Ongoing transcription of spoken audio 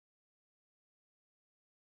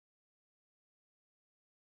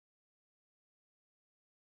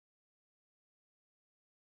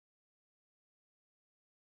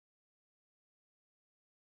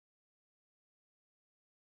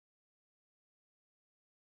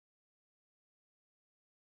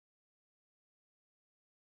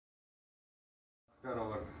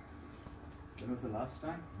When was the last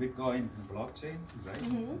time? Bitcoins and blockchains, right?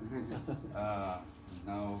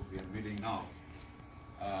 Now we are meeting now.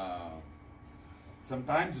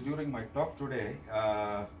 Sometimes during my talk today,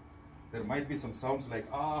 there might be some sounds like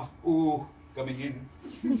ooh coming in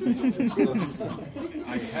because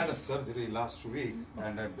I had a surgery last week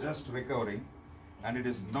and I'm just recovering, and it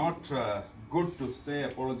is not good to say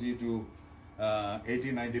apology to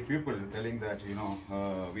 80-90 people telling that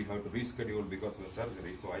we have to reschedule because of the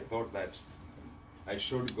surgery. So I thought that I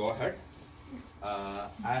should go ahead,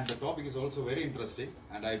 and the topic is also very interesting,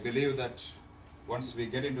 and I believe that once we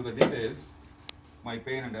get into the details, my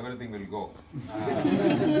pain and everything will go.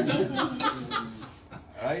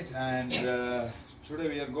 Right, and today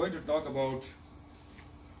we are going to talk about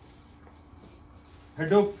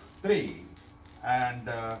Hadoop 3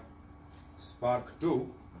 and Spark 2,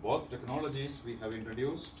 both technologies we have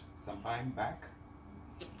introduced some time back.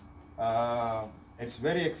 It's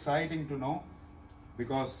very exciting to know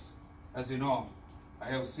because, as you know, I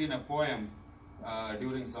have seen a poem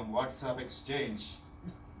during some WhatsApp exchange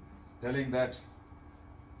telling that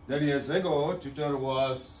 10 years ago, Twitter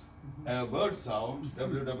was a bird sound,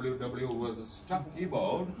 www was a stuck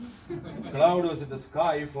keyboard, cloud was in the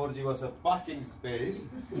sky, 4G was a parking space,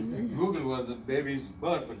 Google was a baby's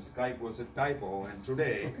burp, and Skype was a typo. And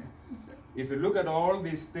today, if you look at all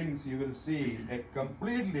these things, you will see a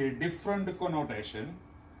completely different connotation,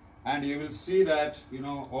 and you will see that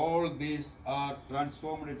all these are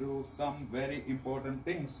transformed into some very important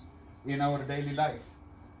things in our daily life.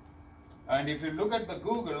 And if you look at the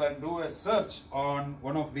Google and do a search on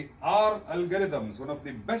one of the R algorithms, one of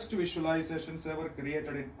the best visualizations ever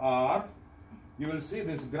created in R, you will see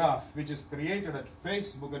this graph which is created at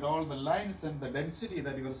Facebook, and all the lines and the density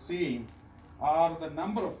that you are seeing are the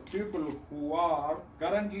number of people who are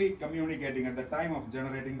currently communicating at the time of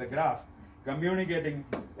generating the graph, communicating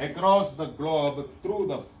across the globe through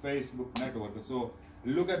the Facebook network. So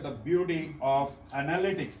look at the beauty of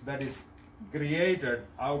analytics that is created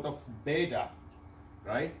out of data,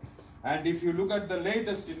 right? And if you look at the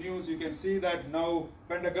latest news, you can see that now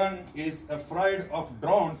Pentagon is afraid of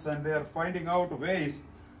drones, and they are finding out ways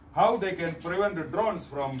how they can prevent drones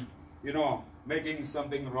from making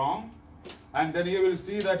something wrong. And then you will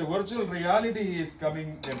see that virtual reality is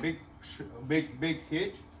coming a big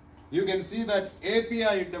hit. You can see that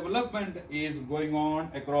API development is going on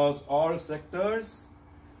across all sectors.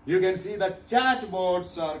 You can see that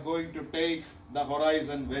chatbots are going to take the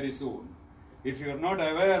horizon very soon. If you are not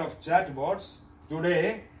aware of chatbots,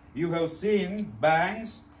 today you have seen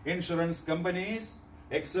banks, insurance companies,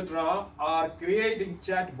 etc. are creating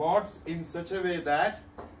chatbots in such a way that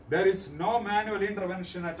there is no manual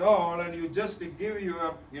intervention at all, and you just give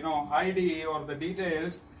your ID or the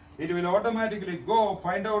details. It will automatically go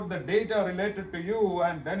find out the data related to you,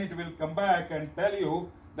 and then it will come back and tell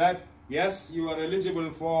you that yes, you are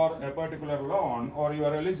eligible for a particular loan, or you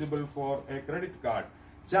are eligible for a credit card.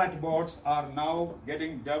 Chatbots are now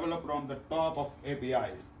getting developed on the top of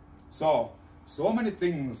APIs. So many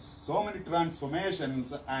things, so many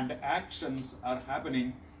transformations and actions are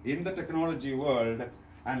happening in the technology world,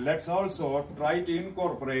 and let's also try to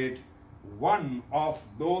incorporate one of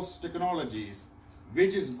those technologies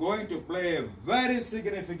which is going to play a very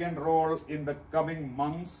significant role in the coming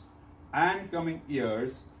months and coming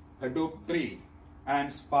years, Hadoop 3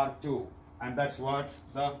 and Spark 2. And that's what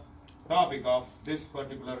the topic of this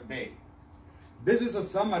particular day. This is a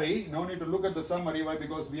summary. No need to look at the summary. Why?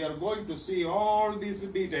 Because we are going to see all these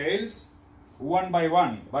details one by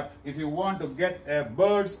one. But if you want to get a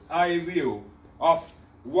bird's eye view of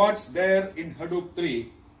what's there in Hadoop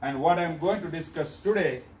 3 and what I'm going to discuss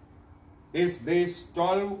today is these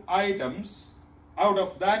 12 items. Out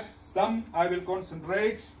of that, some I will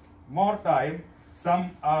concentrate more time.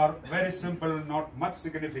 Some are very simple, not much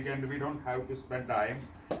significant. We don't have to spend time.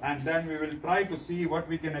 And then we will try to see what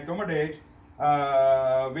we can accommodate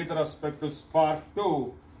with respect to Spark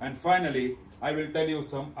 2. And finally, I will tell you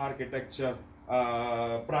some architecture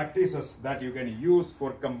practices that you can use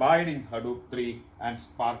for combining Hadoop 3 and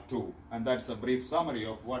Spark 2. And that's a brief summary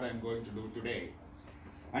of what I'm going to do today.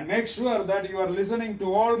 And make sure that you are listening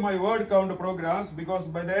to all my word count programs, because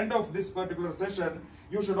by the end of this particular session,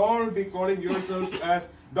 you should all be calling yourself as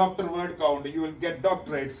Dr. Word Count. You will get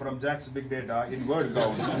doctorate from Jax Big Data in word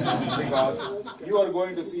count because you are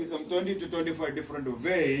going to see some 20 to 25 different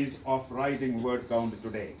ways of writing word count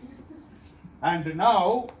today. And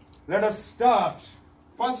now, let us start.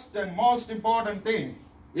 First and most important thing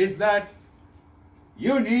is that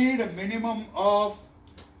you need a minimum of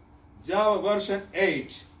Java version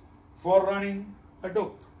 8 for running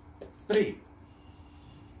Hadoop 3.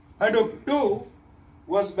 Hadoop 2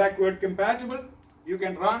 was backward compatible. You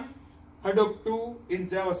can run Hadoop 2 in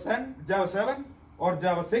Java 7 or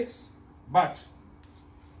Java 6, but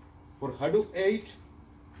for Hadoop 8,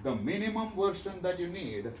 the minimum version that you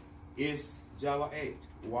need is Java 8.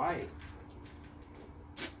 Why?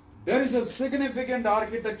 There is a significant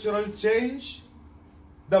architectural change,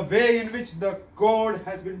 the way in which the code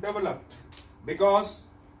has been developed, because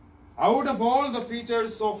out of all the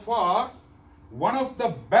features so far, one of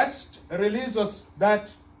the best releases that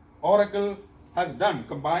Oracle has done,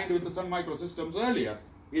 combined with the Sun Microsystems earlier,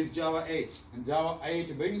 is Java 8. And Java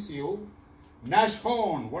 8 brings you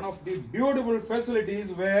Nashorn, one of the beautiful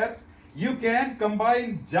facilities where you can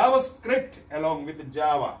combine JavaScript along with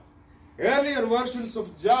Java. Earlier versions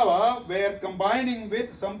of Java were combining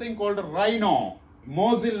with something called Rhino,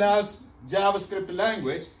 Mozilla's JavaScript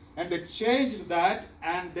language, and they changed that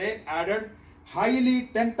and they added highly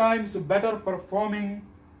 10 times better performing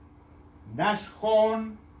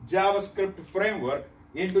Nashorn JavaScript framework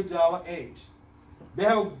into Java 8. They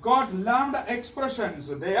have got Lambda expressions.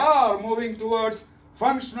 They are moving towards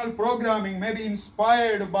functional programming, maybe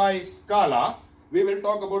inspired by Scala. We will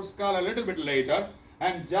talk about Scala a little bit later.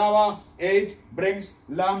 And Java 8 brings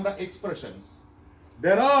Lambda expressions.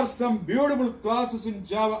 There are some beautiful classes in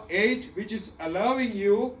Java 8 which is allowing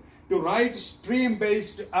you to write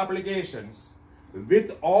stream-based applications.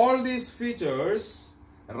 With all these features,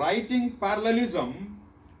 writing parallelism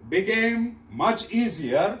became much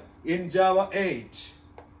easier in Java 8.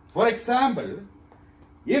 For example,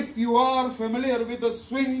 if you are familiar with the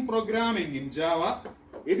swing programming in Java,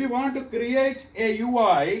 if you want to create a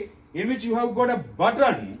UI in which you have got a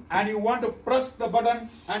button and you want to press the button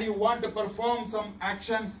and you want to perform some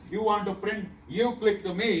action, you want to print, you click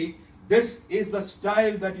to me, this is the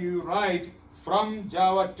style that you write from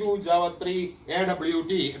Java 2, Java 3,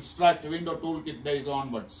 AWT, Abstract Window Toolkit days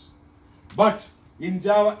onwards. But in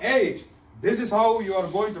Java 8, this is how you are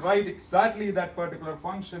going to write exactly that particular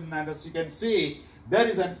function, and as you can see, there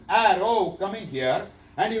is an arrow coming here,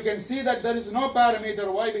 and you can see that there is no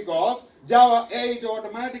parameter. Why? Because Java 8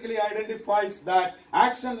 automatically identifies that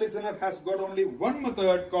action listener has got only one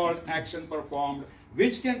method called action performed,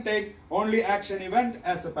 which can take only action event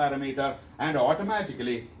as a parameter, and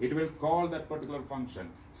automatically it will call that particular function.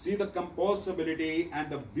 See the composability and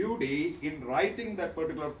the beauty in writing that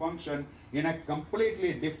particular function in a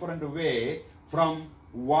completely different way from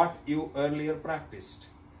what you earlier practiced.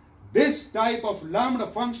 This type of Lambda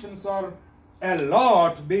functions are a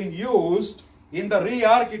lot being used in the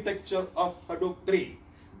re-architecture of Hadoop 3.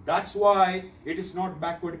 That's why it is not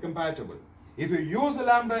backward compatible. If you use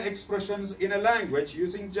Lambda expressions in a language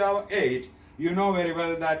using Java 8, you know very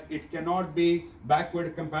well that it cannot be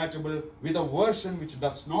backward compatible with a version which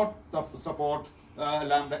does not support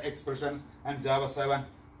Lambda expressions, and Java 7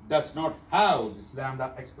 does not have these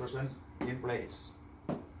Lambda expressions in place.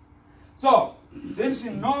 So, since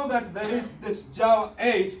you know that there is this Java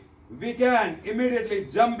 8, we can immediately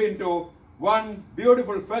jump into one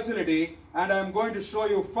beautiful facility, and I'm going to show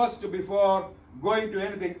you first, before going to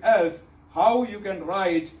anything else, how you can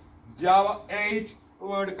write Java 8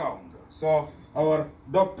 word count. So our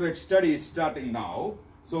doctorate study is starting now.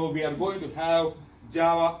 So we are going to have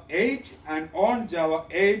Java 8, and on Java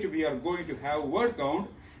 8 we are going to have word count.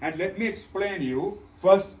 And let me explain you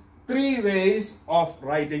first 3 ways of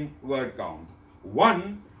writing word count.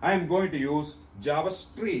 One, I am going to use Java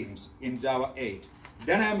streams in Java 8.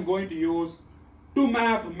 Then I am going to use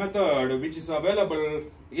toMap method, which is available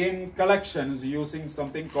in collections using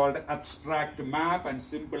something called abstract map and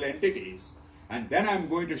simple entities. And then I'm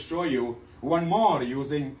going to show you one more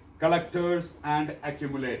using collectors and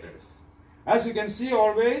accumulators. As you can see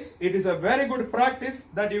always, it is a very good practice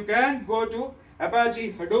that you can go to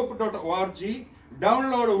Apache Hadoop.org,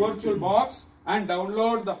 download VirtualBox and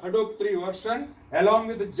download the Hadoop 3 version along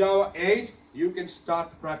with the Java 8. You can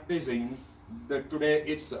start practicing today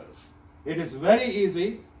itself. It is very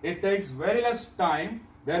easy. It takes very less time.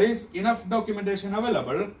 There is enough documentation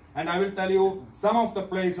available, and I will tell you some of the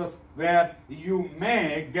places where you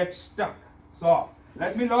may get stuck. So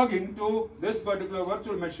let me log into this particular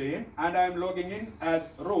virtual machine, and I am logging in as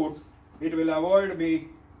root. It will avoid me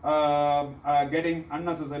getting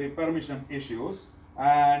unnecessary permission issues.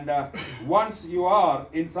 And once you are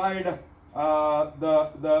inside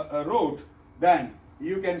the root, then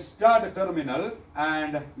you can start a terminal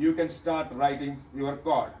and you can start writing your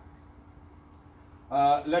code.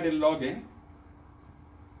 Let it log in.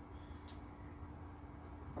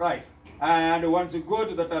 Right. And once you go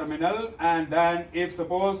to the terminal, and then if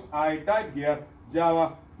suppose I type here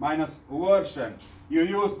Java minus version. You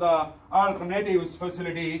use the alternatives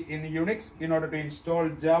facility in Unix in order to install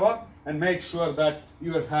Java and make sure that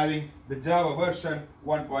you are having the Java version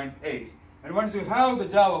 1.8. And once you have the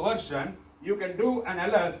Java version, you can do an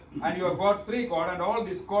ls, and you have got 3 code, and all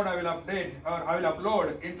this code I will update, or I will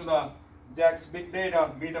upload into the Jax Big Data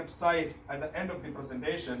Meetup site at the end of the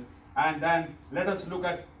presentation. And then let us look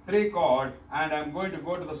at 3 code, and I'm going to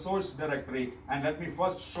go to the source directory, and let me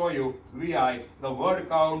first show you vi the word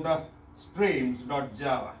count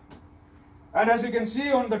streams.java. And as you can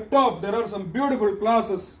see on the top, there are some beautiful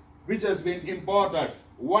classes which has been imported.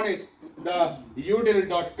 One is the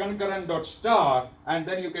util.concurrent.star, and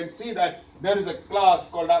then you can see that there is a class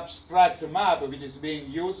called abstract map which is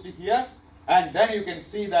being used here. And then you can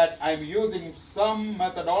see that I'm using some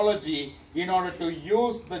methodology in order to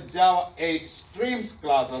use the Java 8 streams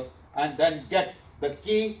classes and then get the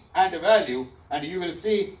key and value. And you will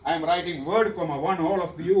see I'm writing word comma 1. All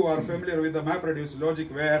of you are familiar with the MapReduce logic,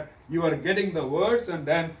 where you are getting the words and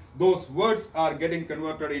then those words are getting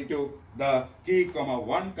converted into the key comma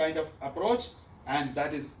 1 kind of approach. And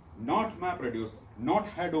that is not MapReduce, not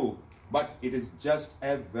Hadoop, but it is just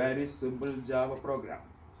a very simple Java program.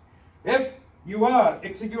 If you are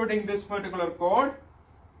executing this particular code,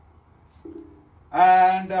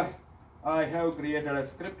 and I have created a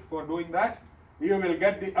script for doing that, you will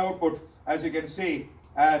get the output, as you can see,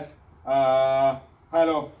 as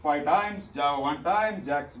hello 5 times, Java 1 time,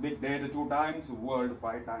 Jax Big Data 2 times, world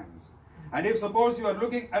 5 times. And if suppose you are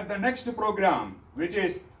looking at the next program, which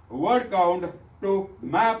is word count to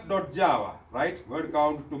map.java, right? Word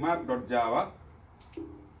count to map.java.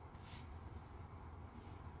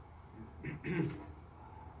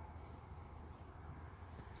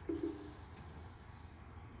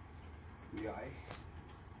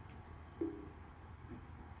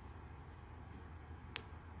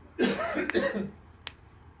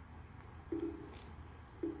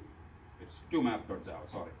 to map.java,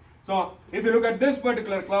 sorry. So if you look at this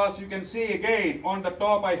particular class, you can see again on the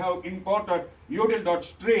top I have imported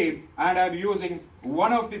util.stream, and I'm using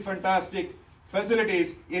one of the fantastic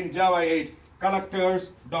facilities in Java 8,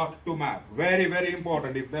 collectors.tomap. Very, very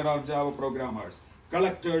important if there are Java programmers.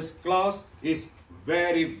 Collectors class is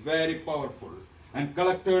very, very powerful. And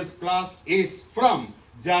collectors class is from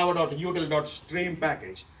java.util.stream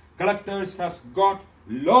package. Collectors has got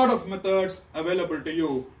lot of methods available to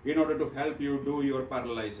you in order to help you do your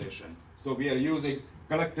parallelization. So we are using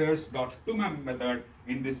collectors.tomap method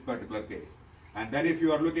in this particular case. And then if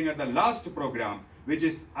you are looking at the last program, which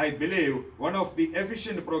is, I believe, one of the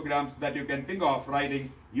efficient programs that you can think of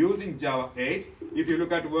writing using Java 8. If you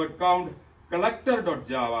look at word count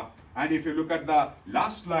collector.java, and if you look at the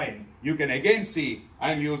last line, you can again see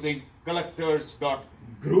I'm using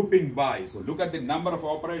collectors.grouping by. So look at the number of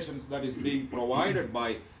operations that is being provided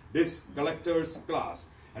by this collectors class.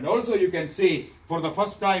 And also you can see for the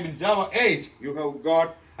first time in Java 8, you have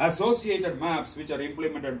got associated maps which are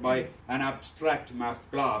implemented by an abstract map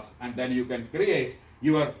class, and then you can create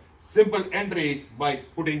your simple entries by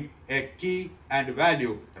putting a key and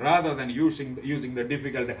value rather than using the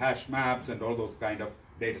difficult hash maps and all those kind of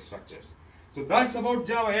data structures. So that's about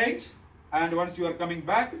Java 8. And once you are coming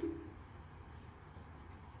back,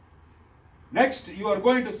 next you are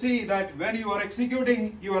going to see that when you are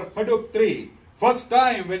executing your Hadoop 3, first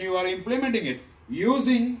time when you are implementing it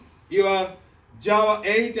using your Java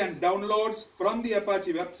 8 and downloads from the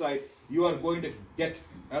Apache website, you are going to get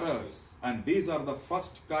errors. And these are the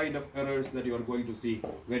first kind of errors that you are going to see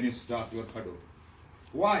when you start your Hadoop.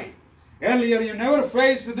 Why? Earlier you never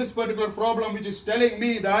faced this particular problem, which is telling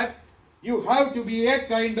me that you have to be a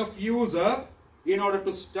kind of user in order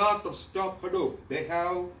to start or stop Hadoop. They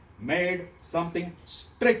have made something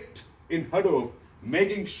strict in Hadoop,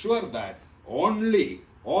 making sure that only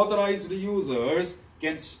authorized users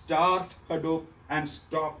can start Hadoop and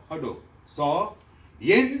stop Hadoop. So,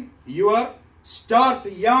 in your start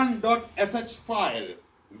yarn.sh file,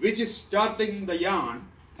 which is starting the yarn,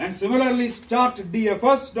 and similarly start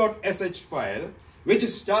dfs.sh file, which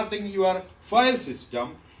is starting your file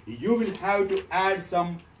system, you will have to add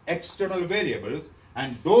some external variables,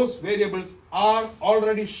 and those variables are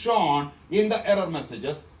already shown in the error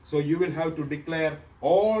messages. So you will have to declare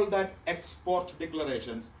all that export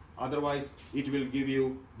declarations, otherwise it will give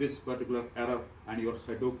you this particular error and your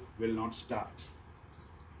Hadoop will not start.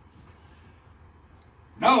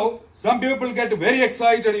 Now, some people get very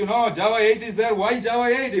excited, you know, Java 8 is there. Why Java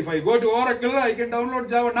 8? If I go to Oracle, I can download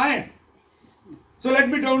Java 9. So let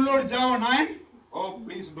me download Java 9. Oh,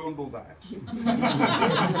 please don't do that.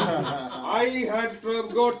 I had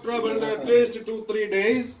got trouble at least 2-3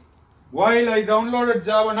 days while I downloaded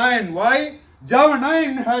Java 9. Why? Java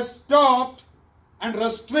 9 has stopped and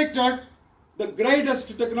restricted the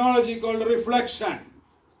greatest technology called reflection.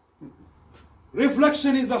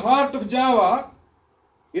 Reflection is the heart of Java.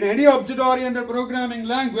 In any object-oriented programming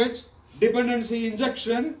language, dependency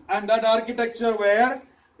injection and that architecture where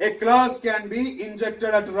a class can be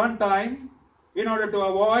injected at runtime in order to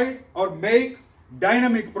avoid or make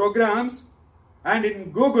dynamic programs. And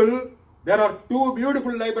in Google, there are two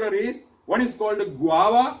beautiful libraries. One is called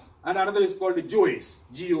Guava and another is called Juice,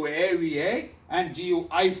 G-U-A-V-A and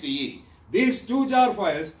G-U-I-C-E. These two jar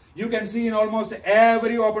files you can see in almost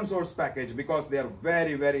every open source package because they are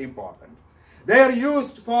very, very important. They are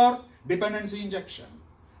used for dependency injection.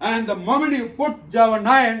 And the moment you put Java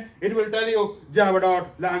 9, it will tell you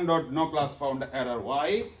java.lang.no class found error.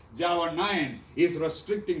 Why? Java 9 is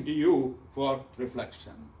restricting to you for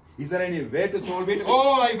reflection. Is there any way to solve it?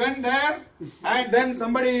 Oh, I went there and then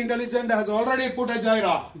somebody intelligent has already put a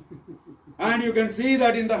Jira. And you can see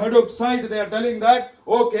that in the Hadoop site they are telling that,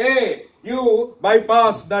 okay, you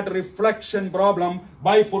bypass that reflection problem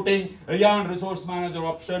by putting a yarn resource manager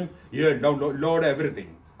option, you load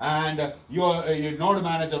everything. And your node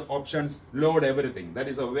manager options load everything. That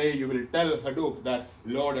is a way you will tell Hadoop that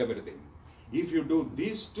load everything. If you do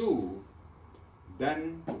these two,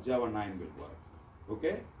 then Java 9 will work.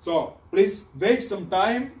 Okay? So please wait some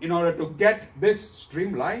time in order to get this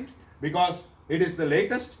streamlined because it is the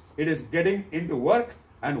latest. It is getting into work,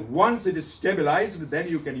 and once it is stabilized, then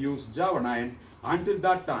you can use Java 9. Until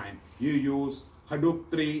that time, you use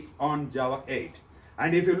Hadoop 3 on Java 8.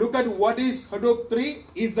 And if you look at what is Hadoop 3,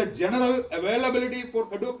 is the general availability for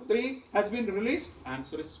Hadoop 3 has been released?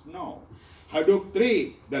 Answer is no. Hadoop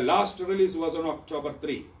 3, the last release was on October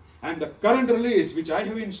 3. And the current release, which I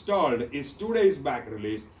have installed, is 2 days back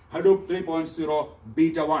release, Hadoop 3.0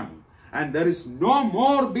 Beta 1. And there is no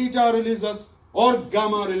more beta releases or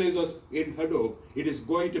gamma releases in Hadoop. It is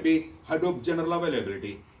going to be Hadoop general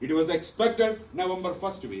availability. It was expected November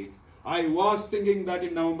 1st week. I was thinking that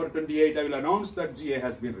in November 28 I will announce that GA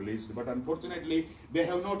has been released, but unfortunately they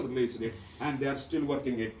have not released it and they are still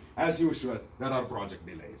working it. As usual, there are project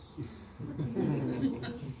delays.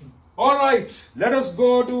 Alright, let us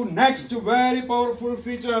go to next very powerful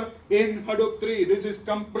feature in Hadoop 3. This is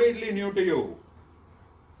completely new to you.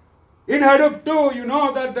 In Hadoop 2, you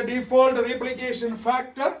know that the default replication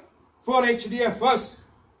factor for HDFS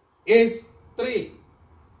is 3.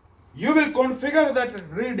 You will configure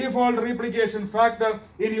that default replication factor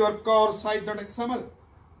in your core site.xml.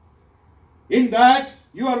 In that,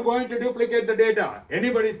 you are going to duplicate the data.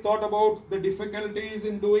 Anybody thought about the difficulties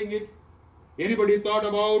in doing it? Anybody thought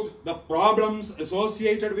about the problems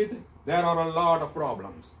associated with it? There are a lot of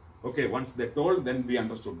problems. Okay, once they told, then we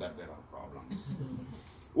understood that there are problems.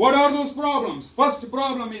 What are those problems? First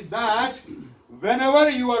problem is that whenever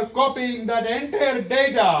you are copying that entire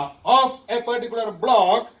data of a particular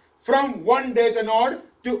block from one data node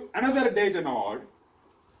to another data node,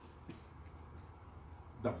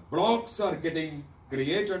 the blocks are getting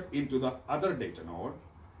created into the other data node,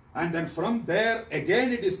 and then from there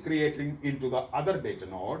again it is creating into the other data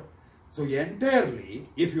node. So entirely,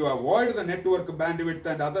 if you avoid the network bandwidth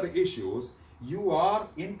and other issues, you are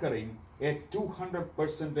incurring a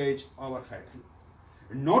 200% overhead.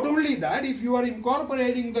 Not only that, if you are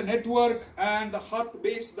incorporating the network and the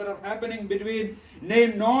heartbeats that are happening between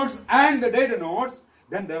name nodes and the data nodes,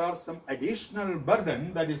 then there are some additional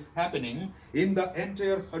burden that is happening in the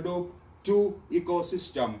entire Hadoop 2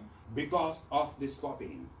 ecosystem because of this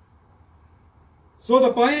copying. So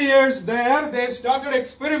the pioneers there, they started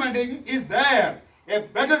experimenting. Is there a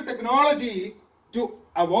better technology to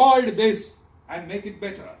avoid this and make it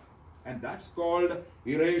better? And that's called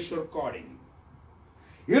erasure coding.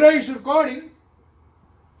 Erasure coding,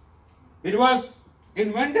 it was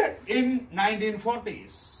invented in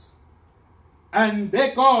 1940s. And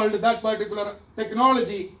they called that particular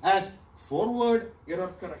technology as forward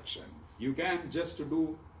error correction. You can just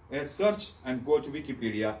do a search and go to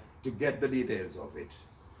Wikipedia to get the details of it.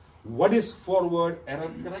 What is forward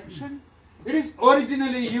error correction? It is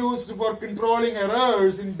originally used for controlling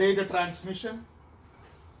errors in data transmission.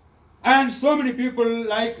 And so many people,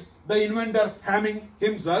 like the inventor Hamming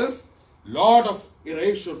himself, lot of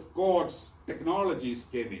erasure codes technologies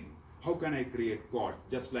came in. How can I create code?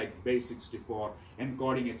 Just like base64,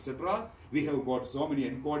 encoding, etc. We have got so many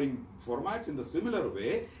encoding formats. In the similar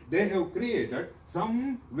way, they have created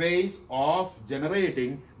some ways of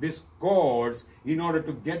generating these codes in order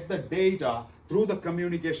to get the data through the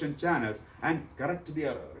communication channels and correct the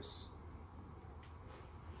errors.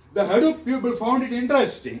 The Hadoop people found it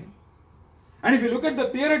interesting. And if you look at the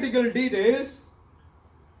theoretical details,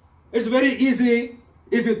 it's very easy.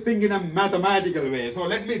 if you think in a mathematical way. So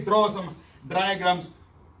let me draw some diagrams,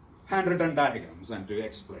 handwritten diagrams, and to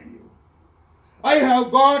explain you. I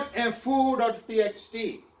have got a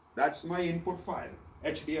foo.txt. That's my input file,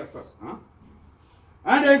 HDFS.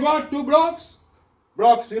 And I got two blocks,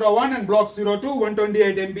 block 01 and block 02,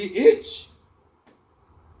 128 MB each.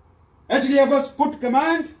 HDFS put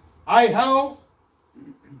command, I have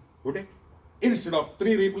put it. Instead of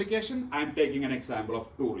 3 replication, I am taking an example of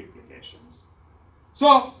 2 replications.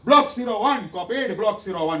 So block 01 copied, block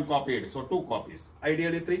 01 copied. So 2 copies.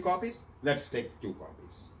 Ideally 3 copies. Let's take 2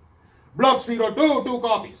 copies. Block 02, 2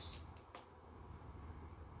 copies.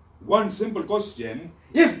 One simple question.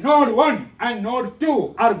 If node 1 and node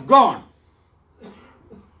 2 are gone,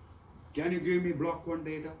 can you give me block 1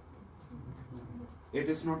 data? It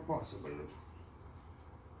is not possible.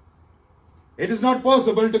 It is not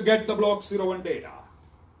possible to get the block 01 data.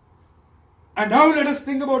 And now let us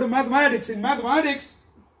think about mathematics. In mathematics,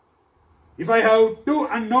 if I have 2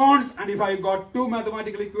 unknowns and if I got 2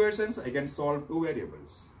 mathematical equations, I can solve 2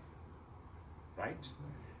 variables. Right?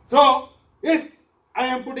 So, if I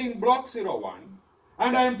am putting block 01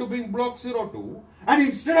 and I am to bring block 02, and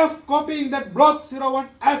instead of copying that block 01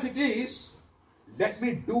 as it is, let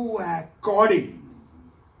me do a coding.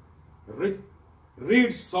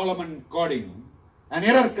 Read Solomon coding, an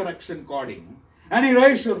error correction coding, an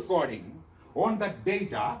erasure coding on that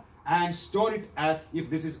data and store it as if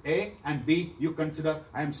this is A and B, you consider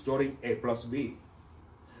I am storing A plus B.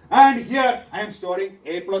 And here I am storing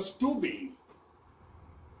A plus 2B.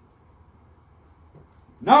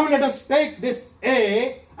 Now let us take this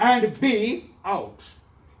A and B out.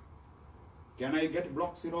 Can I get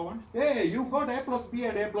block 01? Hey, you got A plus B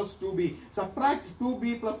and A plus 2B. Subtract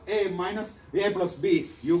 2B plus A minus A plus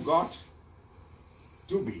B. You got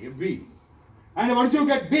 2B, B. And once you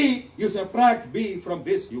get B, you subtract B from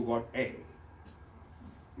this, you got A.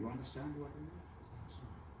 You understand what I mean?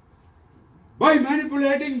 By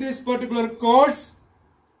manipulating these particular codes,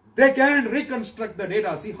 they can reconstruct the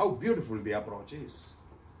data. See how beautiful the approach is.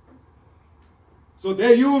 So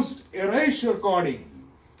they used erasure coding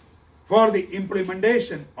for the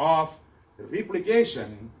implementation of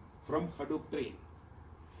replication from Hadoop 3.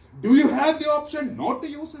 Do you have the option not to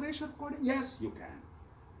use erasure coding? Yes, you can.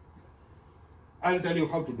 I'll tell you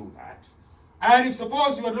how to do that. And if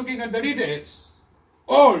suppose you are looking at the details,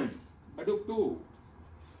 old Hadoop 2,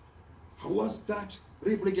 how was that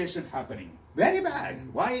replication happening? Very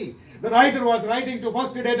bad. Why? The writer was writing to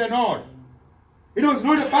first data node. It was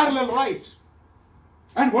not a parallel write.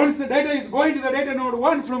 And once the data is going to the data node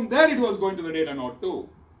 1, from there it was going to the data node 2.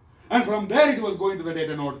 And from there it was going to the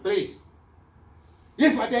data node 3.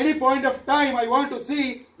 If at any point of time I want to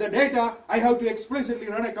see the data, I have to explicitly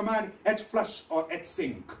run a command hflush or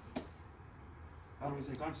hsync. Otherwise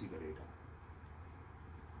I can't see the data.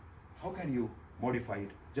 How can you modify it?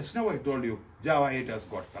 Just now I told you Java 8 has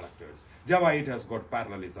got collectors. Java 8 has got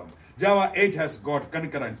parallelism. Java 8 has got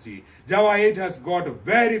concurrency. Java 8 has got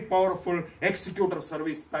very powerful executor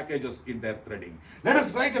service packages in their threading. Let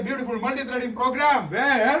us write a beautiful multi-threading program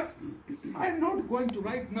where I'm not going to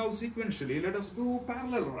write now sequentially. Let us do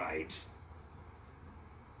parallel write.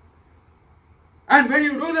 And when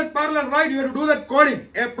you do that parallel write, you have to do that coding.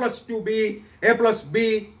 A plus 2B, A plus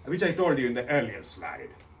B, which I told you in the earlier slide.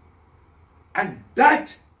 And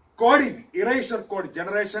that coding, erasure code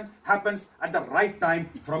generation happens at the right time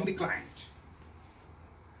from the client.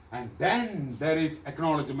 And then there is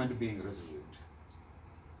acknowledgement being received.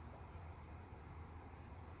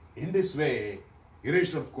 In this way,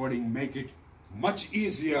 erasure coding make it much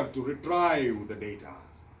easier to retrieve the data.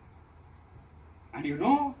 And you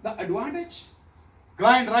know the advantage?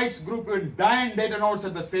 Client writes group in 9 data nodes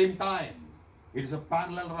at the same time. It is a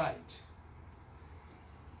parallel write.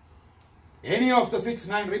 Any of the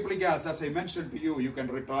 6-9 replicas, as I mentioned to you, you can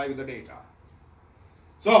retrieve the data.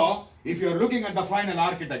 So, if you are looking at the final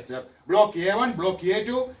architecture, block A1, block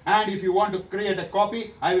A2, and if you want to create a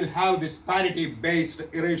copy, I will have this parity-based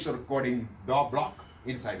erasure coding block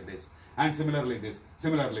inside this. And similarly this,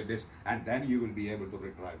 and then you will be able to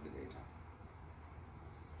retrieve the data.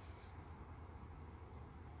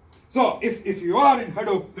 So, if you are in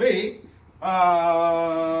Hadoop 3,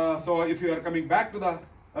 so if you are coming back to the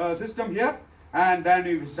system here, and then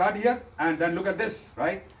you start here, and then look at this,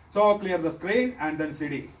 right? So clear the screen, and then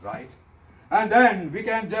CD, right? And then we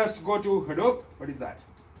can just go to Hadoop. What is that?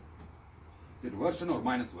 Is it version or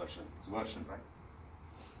minus version? It's version, right?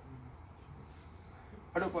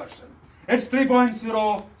 Hadoop version. It's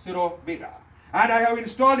 3.00 beta. And I have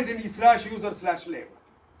installed it in /user/lib.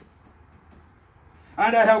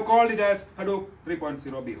 And I have called it as Hadoop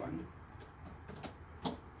 3.0 B1.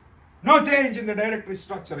 No change in the directory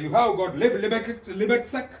structure. You have got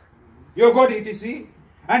libexec, you have got etc,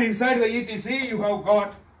 and inside the etc you have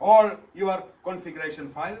got all your configuration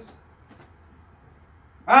files.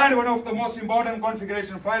 And one of the most important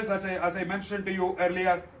configuration files, as I mentioned to you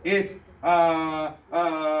earlier, is the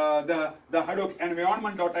Hadoop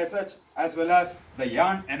environment.sh as well as the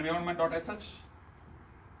yarn environment.sh.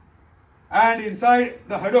 And inside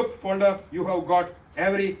the Hadoop folder, you have got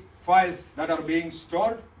every files that are being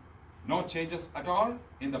stored. No changes at all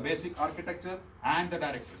in the basic architecture and the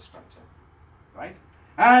directory structure, right?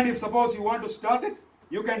 And if suppose you want to start it,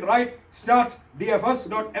 you can write start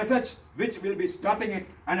dfs.sh, which will be starting it.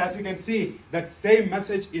 And as you can see, that same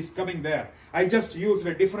message is coming there. I just used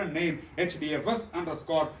a different name, hdfs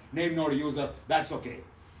underscore name node user. That's okay.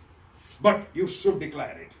 But you should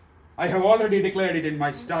declare it. I have already declared it in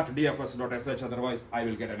my start dfs.sh, otherwise I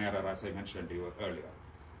will get an error, as I mentioned to you earlier.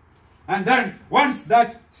 And then once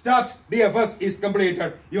that start DFS is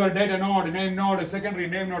completed, your data node, name node, secondary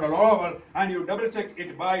name node allowable, and you double check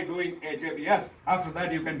it by doing a JPS. After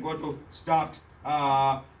that, you can go to start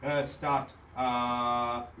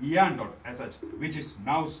yarn.sh, which is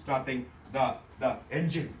now starting the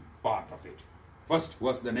engine part of it. First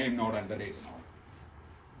was the name node and the data node.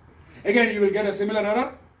 Again, you will get a similar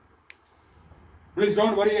error. Please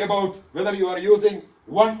don't worry about whether you are using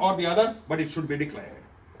one or the other, but it should be declared.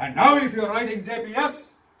 And now if you are writing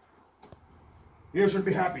JPS, you should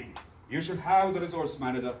be happy. You should have the resource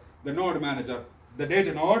manager, the node manager, the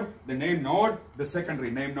data node, the name node, the secondary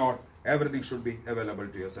name node. Everything should be available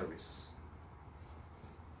to your service.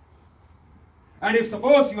 And if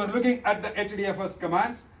suppose you are looking at the HDFS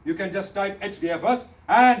commands, you can just type HDFS,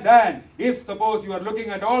 and then if suppose you are looking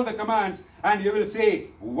at all the commands, and you will see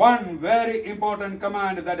one very important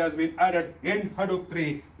command that has been added in Hadoop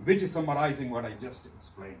 3, which is summarizing what I just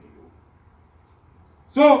explained to you.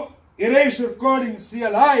 So erasure coding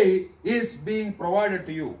CLI is being provided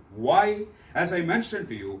to you. Why? As I mentioned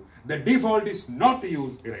to you, the default is not to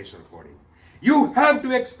use erasure coding. You have to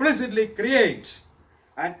explicitly create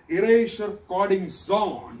an erasure coding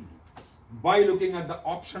zone by looking at the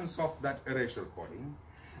options of that erasure coding.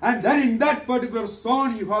 And then in that particular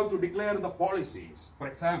zone, you have to declare the policies. For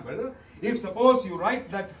example, if suppose you write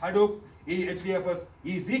that Hadoop HDFS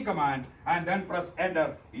EZ command and then press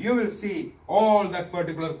enter, you will see all that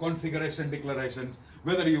particular configuration declarations,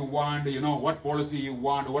 whether you want, what policy you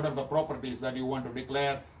want, what are the properties that you want to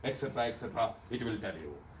declare, etc., etc. It will tell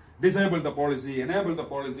you. Disable the policy, enable the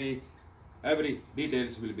policy, every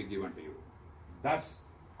details will be given to you. That's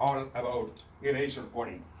all about erasure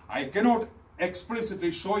coding. I cannot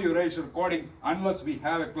explicitly show you erasure coding unless we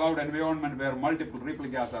have a cloud environment where multiple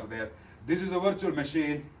replicas are there. This is a virtual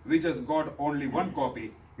machine which has got only one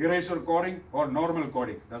copy. Erasure coding or normal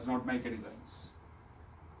coding does not make any sense.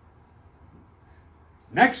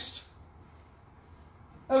 Next,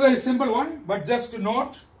 a very simple one, but just to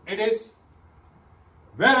note, it is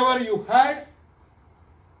wherever you had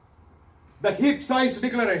the heap size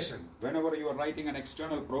declaration. Whenever you are writing an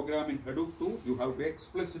external program in Hadoop 2, you have to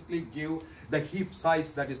explicitly give the heap size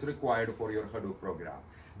that is required for your Hadoop program.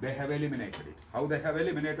 They have eliminated it. How they have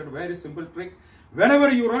eliminated? Very simple trick. Whenever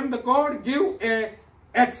you run the code, give a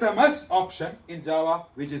XMS option in Java,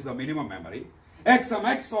 which is the minimum memory.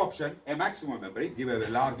 XMX option, a maximum memory, give a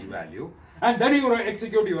large value. And then you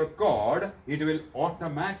execute your code, it will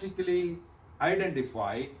automatically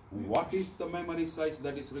identify what is the memory size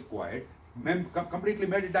that is required. Completely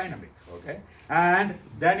made it dynamic, okay? And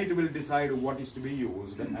then it will decide what is to be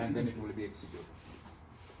used, and then it will be executed,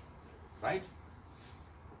 right?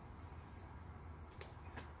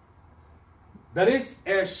 There is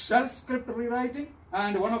a shell script rewriting,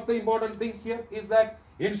 and one of the important things here is that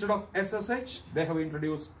instead of SSH, they have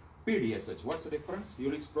introduced PDSH. What's the difference?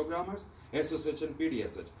 Unix programmers, SSH and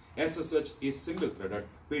PDSH. SSH is single-threaded,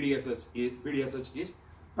 PDSH is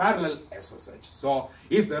parallel SSH. So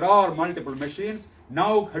if there are multiple machines,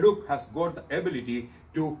 now Hadoop has got the ability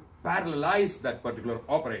to parallelize that particular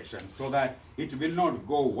operation so that it will not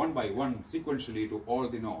go one by one sequentially to all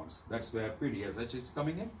the nodes. That's where PDSH is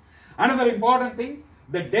coming in. Another important thing,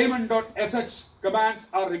 the daemon.sh commands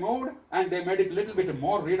are removed and they made it a little bit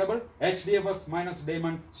more readable. HDFS minus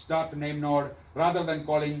daemon start name node, rather than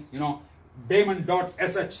calling,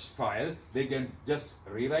 daemon.sh file, they can just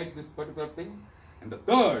rewrite this particular thing. And the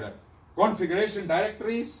third, configuration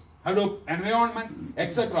directories, Hadoop environment,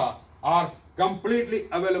 etc. are completely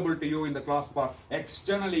available to you in the class path.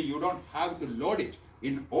 Externally, you don't have to load it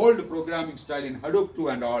in old programming style in Hadoop 2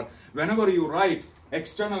 and all. Whenever you write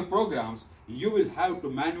external programs, you will have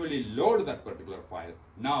to manually load that particular file.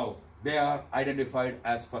 Now, they are identified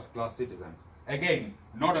as first-class citizens. Again,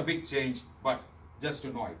 Not a big change, but just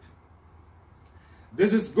to know it.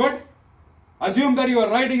 This is good. Assume that you are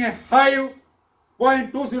writing a Hive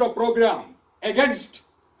 0.20 program against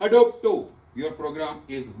Hadoop 2. Your program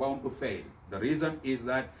is bound to fail. The reason is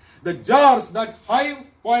that the jars that Hive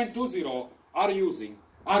 0.20 are using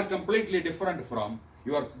are completely different from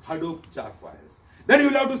your Hadoop jar files. Then you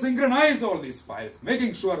will have to synchronize all these files,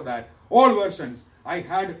 making sure that all versions. I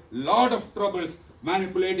had lot of troubles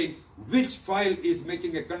manipulating which file is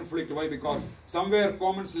making a conflict. Why? Because somewhere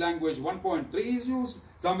Commons language 1.3 is used,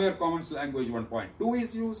 somewhere Commons language 1.2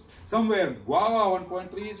 is used, somewhere Guava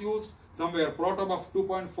 1.3 is used, somewhere Protobuf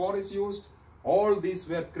 2.4 is used. All these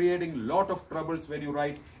were creating lot of troubles when you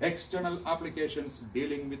write external applications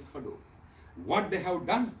dealing with Hadoop. What they have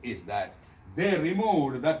done is that they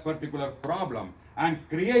removed that particular problem and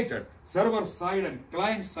created server-side and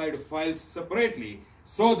client-side files separately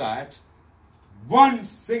so that one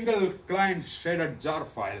single client shaded jar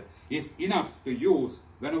file is enough to use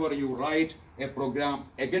whenever you write a program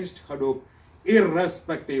against Hadoop,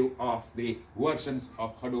 irrespective of the versions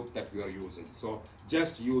of Hadoop that you are using. So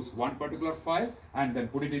just use one particular file and then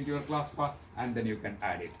put it into your class path and then you can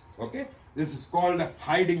add it. Okay? This is called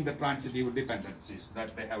hiding the transitive dependencies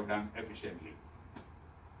that they have done efficiently.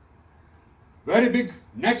 Very big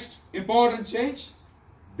next important change.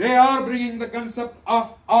 They are bringing the concept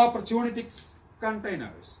of opportunistic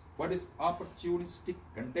containers. What is opportunistic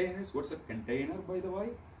containers? What's a container, by the way?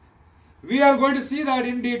 We are going to see that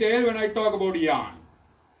in detail when I talk about yarn.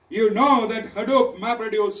 You know that Hadoop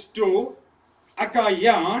MapReduce 2 aka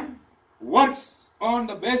yarn works on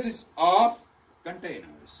the basis of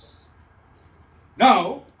containers.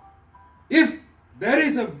 Now, if there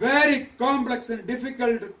is a very complex and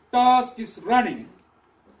difficult task is running,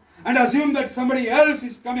 and assume that somebody else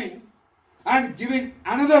is coming and giving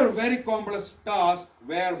another very complex task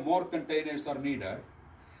where more containers are needed,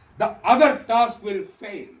 the other task will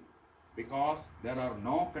fail because there are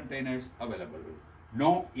no containers available,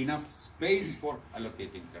 no enough space for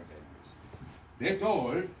allocating containers. They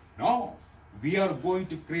told, no, we are going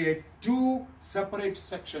to create two separate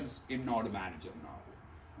sections in Node Manager now.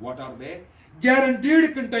 What are they?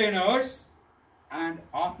 Guaranteed containers and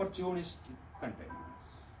opportunistic containers.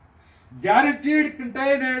 Guaranteed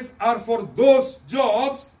containers are for those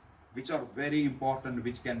jobs which are very important,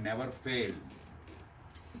 which can never fail.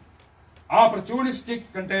 Opportunistic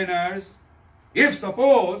containers, if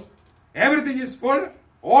suppose everything is full,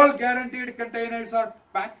 all guaranteed containers are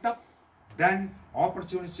packed up, then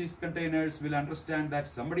opportunistic containers will understand that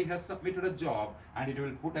somebody has submitted a job and it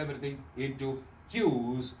will put everything into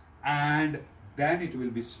queues and then it will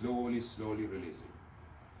be slowly releasing.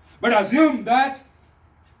 But assume that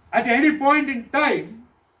at any point in time,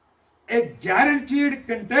 a guaranteed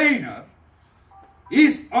container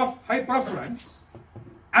is of high preference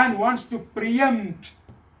and wants to preempt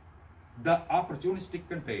the opportunistic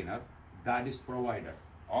container that is provided.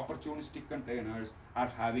 Opportunistic containers are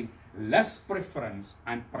having less preference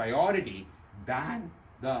and priority than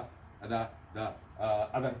the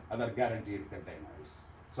other guaranteed containers.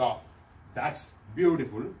 So that's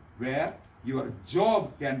beautiful, where your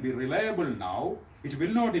job can be reliable now. It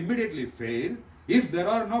will not immediately fail. If there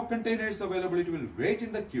are no containers available, it will wait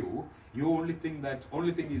in the queue. You only thing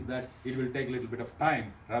is that it will take a little bit of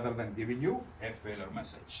time rather than giving you a failure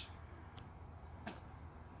message.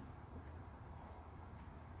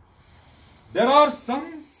 There are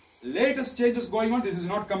some latest changes going on. This is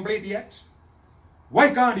not complete yet. Why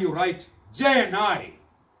can't you write JNI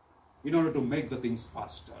in order to make the things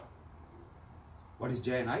faster? What is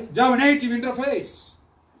JNI? Java Native Interface.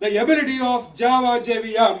 The ability of Java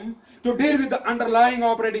JVM to deal with the underlying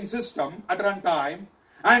operating system at runtime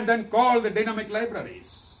and then call the dynamic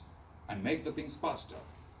libraries and make the things faster.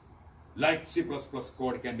 Like C++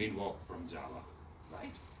 code can be invoked from Java,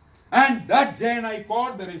 right? And that JNI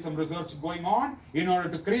code, there is some research going on in order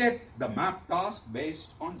to create the map task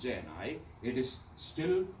based on JNI. It is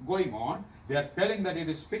still going on. They are telling that it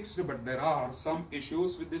is fixed, but there are some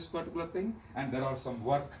issues with this particular thing and there are some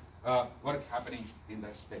work happening in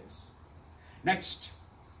that space. Next,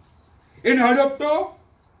 in Hadoop 2,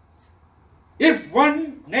 if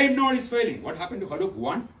one name node is failing, what happened to Hadoop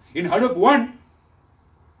 1? In Hadoop 1,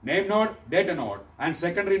 name node, data node, and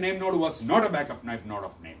secondary name node was not a backup node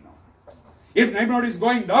of name node. If name node is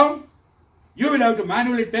going down, you will have to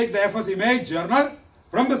manually take the FS image journal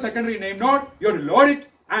from the secondary name node, you have to load it,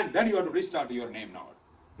 and then you have to restart your name node.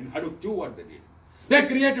 In Hadoop 2, what they did? They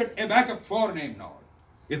created a backup for name node.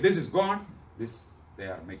 If this is gone, they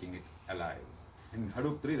are making it alive. In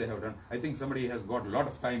Hadoop 3 they have done, I think somebody has got a lot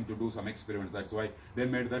of time to do some experiments. That's why they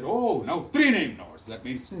made that, oh, now 3 name nodes. That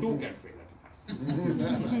means 2 can fail at a time.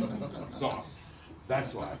 So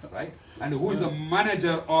that's why, right? And who is the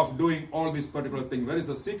manager of doing all this particular thing? Where is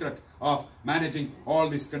the secret of managing all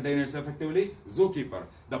these containers effectively? Zookeeper,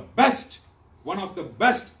 the best, one of the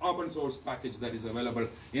best open source package that is available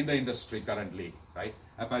in the industry currently, right?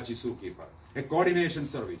 Apache Zookeeper, a coordination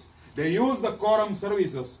service. They use the quorum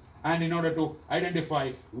services and in order to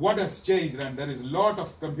identify what has changed, and there is a lot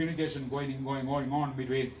of communication going on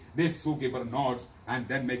between these Zookeeper nodes, and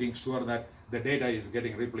then making sure that the data is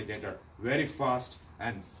getting replicated very fast,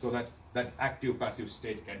 and so that that active passive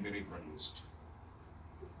state can be reproduced.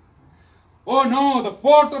 Oh no, the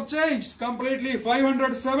port have changed completely,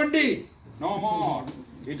 570. No more.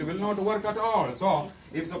 It will not work at all. So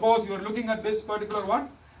if suppose you are looking at this particular one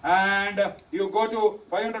and you go to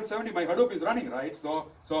 570, my Hadoop is running, right? So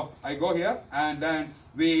I go here and then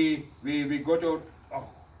we go to, oh,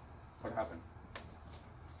 what happened?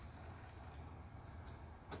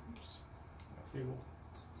 Cable.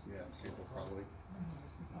 Yeah, it's cable probably.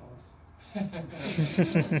 Use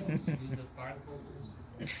the spark filters.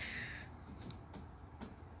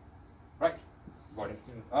 Right, got it.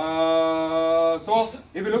 So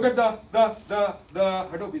if you look at the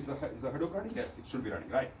Hadoop, is the Hadoop running? Yeah, it should be running,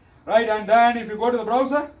 right? Right, and then if you go to the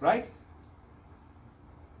browser, right?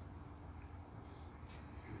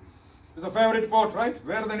 It's a favorite port, right?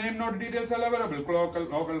 Where the name node details are available.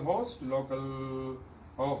 Local host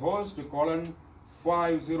colon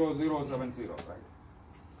 50070, right?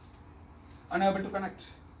 Unable to connect.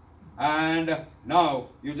 And now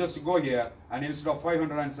you just go here and instead of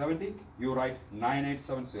 570, you write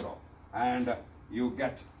 9870 and you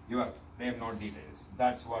get your name node details.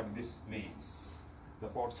 That's what this means. The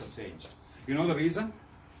ports have changed. You know the reason?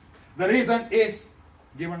 The reason is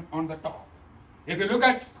given on the top. If you look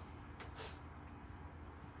at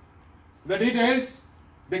the details,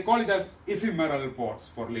 they call it as ephemeral ports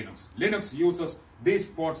for Linux. Linux uses these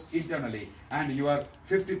ports internally, and your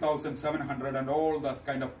 50,700 and all those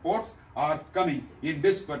kind of ports are coming in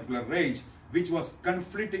this particular range, which was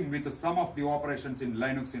conflicting with some of the operations in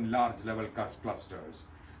Linux in large level clusters.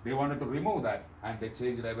 They wanted to remove that and they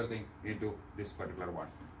changed everything into this particular one.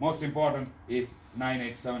 Most important is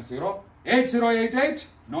 9870. 8088,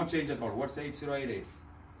 no change at all. What's 8088?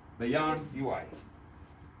 The Yarn UI.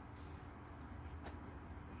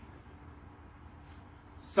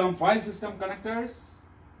 Some file system connectors,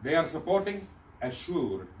 they are supporting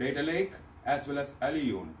Azure Data Lake as well as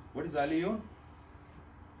Aliyun. What is Aliyun?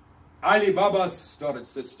 Alibaba's storage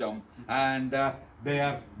system, and they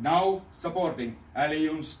are now supporting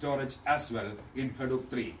Aliyun storage as well in Hadoop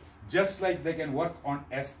 3. Just like they can work on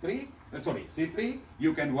C3,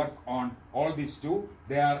 you can work on all these two.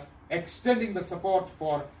 They are extending the support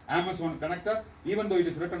for Amazon connector. Even though it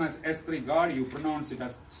is written as S3 guard, you pronounce it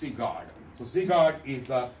as C guard. So C guard is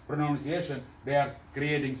the pronunciation. They are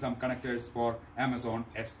creating some connectors for Amazon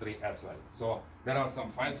S3 as well. So there are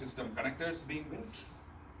some file system connectors being built.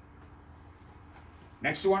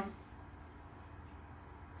 Next one.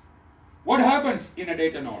 What happens in a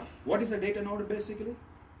data node? What is a data node basically?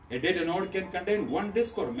 A data node can contain one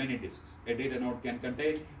disk or many disks. A data node can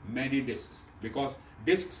contain many disks because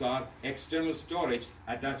disks are external storage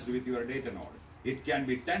attached with your data node. It can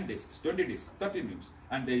be 10 disks, 20 disks, 30 disks,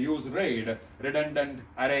 and they use RAID, redundant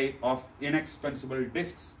array of inexpensible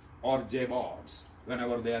disks or JBODs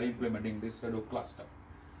whenever they are implementing this Hadoop cluster.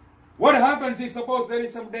 What happens if suppose there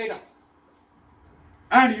is some data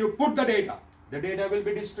and you put the data will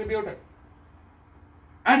be distributed.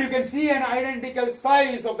 And you can see an identical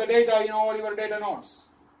size of the data in all your data nodes.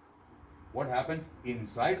 What happens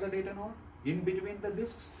inside the data node? In between the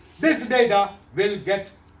disks? This data will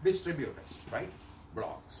get distributed, right?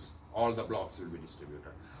 Blocks. All the blocks will be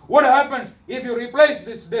distributed. What happens if you replace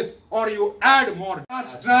this disk or you add more?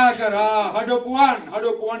 Task tracker, Hadoop 1.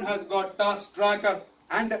 Hadoop 1 has got task tracker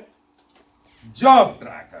and job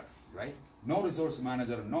tracker, right? No resource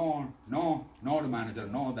manager, no node manager,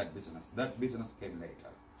 no that business. That business came later.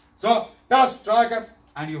 So task tracker,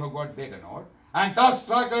 and you have got data node. And task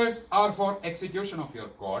trackers are for execution of your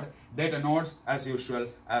code. Data nodes, as usual,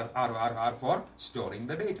 are for storing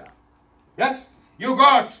the data. Yes, you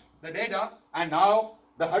got the data, and now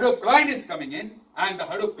the Hadoop client is coming in, and the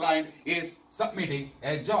Hadoop client is submitting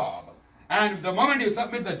a job. And the moment you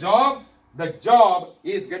submit the job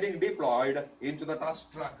is getting deployed into the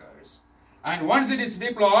task trackers. And once it is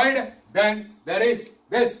deployed, then there is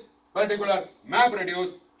this particular map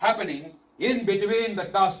reduce happening in between the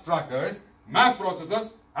task trackers. Map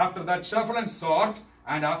processes, after that shuffle and sort,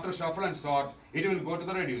 and after shuffle and sort, it will go to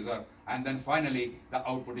the reducer, and then finally the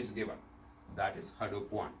output is given. That is Hadoop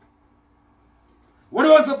 1. What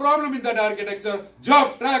was the problem in that architecture?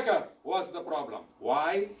 Job tracker was the problem.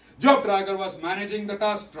 Why? Job tracker was managing the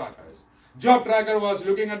task trackers. Job tracker was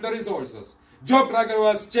looking at the resources. Job tracker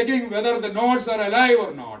was checking whether the nodes are alive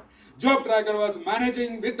or not. Job tracker was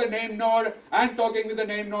managing with the name node and talking with the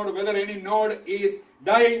name node whether any node is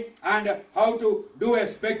dying and how to do a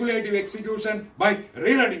speculative execution by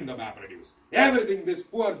rerunning the MapReduce. Everything this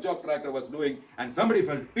poor job tracker was doing, and somebody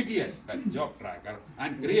felt pity at that job tracker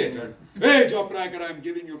and created, hey job tracker, I am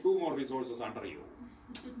giving you 2 more resources under you.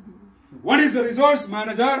 One is the resource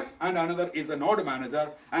manager and another is the node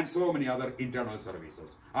manager and so many other internal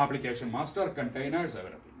services. Application master, containers,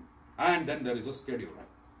 everything. And then there is a scheduler.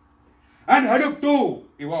 And Hadoop 2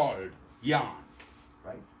 evolved Yarn,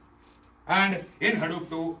 right? And in Hadoop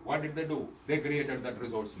 2, what did they do? They created that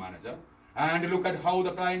resource manager. And look at how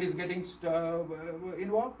the client is getting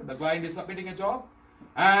involved. The client is submitting a job.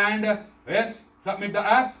 And yes, submit the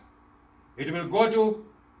app. It will go to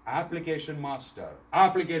application master.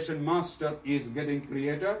 Application master is getting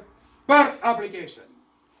created per application.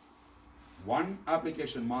 One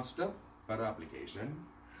application master per application.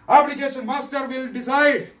 Application master will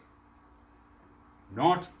decide.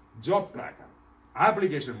 Not job tracker.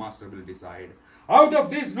 Application master will decide. Out of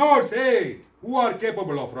these nodes, hey, who are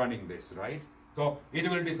capable of running this, right? So it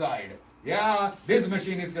will decide, yeah, this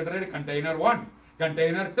machine is considered container 1,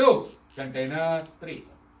 container 2, container 3.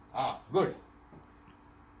 Ah, good.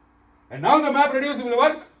 And now the MapReduce will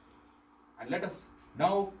work. And let us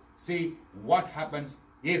now see what happens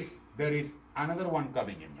if there is another one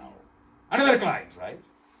coming in now. Another client, right?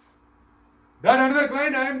 That another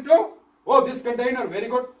client I am to, oh, this container, very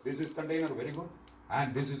good. This is container, very good.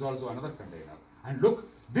 And this is also another container. And look,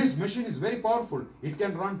 this machine is very powerful. It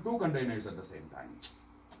can run 2 containers at the same time.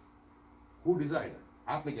 Who decided?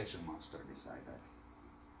 Application master decided.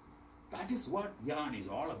 That is what Yarn is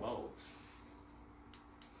all about.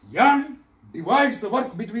 Yarn divides the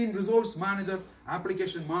work between resource manager,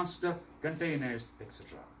 application master, containers,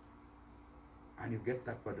 etc. And you get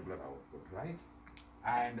that particular output, right?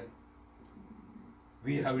 And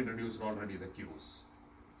we have introduced already the queues.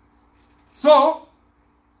 So,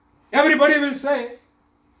 everybody will say,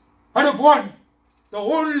 Hadoop 1, the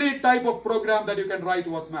only type of program that you can write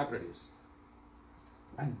was MapReduce.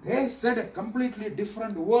 And they said a completely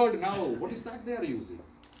different word now. What is that they are using?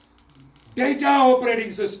 Data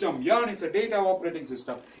operating system. Yarn is a data operating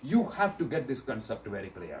system. You have to get this concept very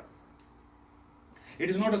clear. It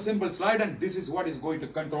is not a simple slide, and this is what is going to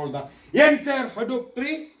control the entire Hadoop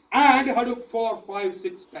 3 and Hadoop 4, 5,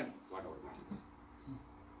 6, 10, whatever it is.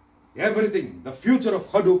 Everything, the future of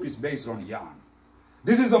Hadoop is based on Yarn.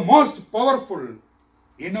 This is the most powerful,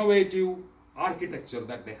 innovative architecture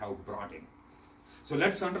that they have brought in. So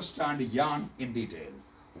let's understand Yarn in detail.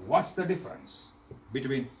 What's the difference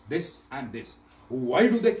between this and this? Why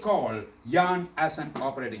do they call Yarn as an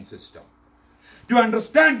operating system? To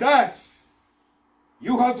understand that,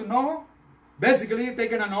 you have to know, basically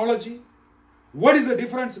take an analogy. What is the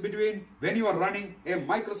difference between when you are running a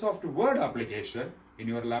Microsoft Word application in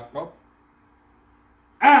your laptop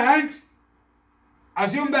and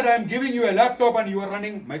assume that I am giving you a laptop and you are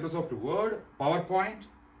running Microsoft Word, PowerPoint,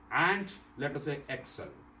 and let us say Excel.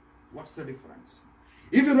 What's the difference?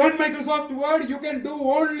 If you run Microsoft Word, you can do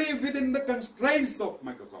only within the constraints of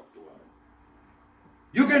Microsoft Word.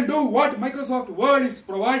 You can do what Microsoft Word is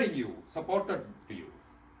providing you, supported to you.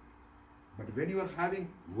 But when you are having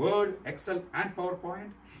Word, Excel, and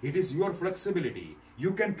PowerPoint, it is your flexibility.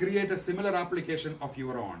 You can create a similar application of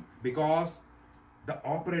your own because the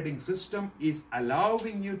operating system is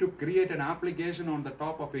allowing you to create an application on the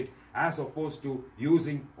top of it as opposed to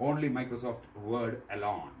using only Microsoft Word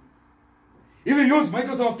alone. If you use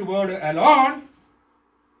Microsoft Word alone,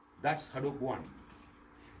 that's Hadoop 1.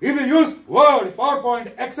 If you use Word,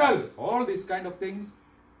 PowerPoint, Excel, all these kind of things,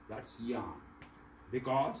 that's Yarn.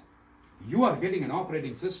 Because you are getting an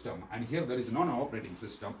operating system, and here there is no operating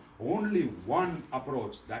system, only one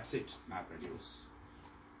approach, that's it, MapReduce.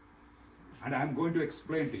 And I am going to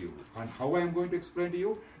explain to you. And how I am going to explain to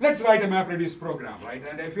you? Let's write a MapReduce program, right?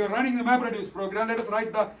 And if you are running the MapReduce program, let us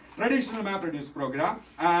write the traditional MapReduce program,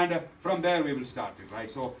 and from there we will start it, right?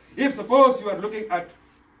 So, if suppose you are looking at,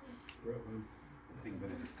 I think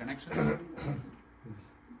there is a connection.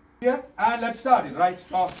 Here, and let's start it, right?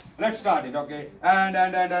 So, let's start it, okay? And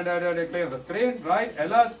clear the screen, right?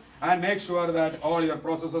 LS, and make sure that all your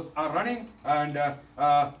processes are running, and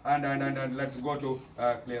let's go to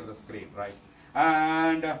clear the screen, right?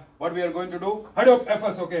 And what we are going to do, Hadoop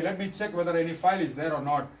fs, okay, let me check whether any file is there or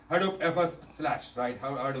not. Hadoop fs slash, right,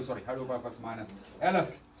 Hadoop fs minus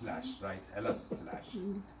ls slash, right, ls slash.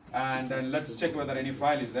 And then let's check whether any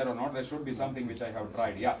file is there or not. There should be something which I have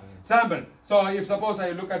tried, yeah. Sample, so if suppose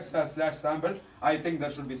I look at slash sample, I think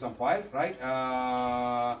there should be some file, right?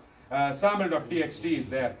 Sample.txt is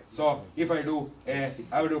there. So if I do a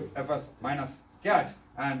Hadoop fs minus cat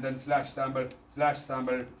and then slash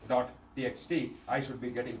sample.txt, I should be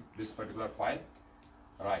getting this particular file,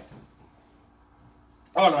 right?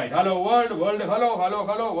 All right, hello world,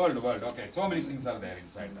 hello world. Okay, so many things are there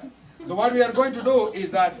inside that. So what we are going to do is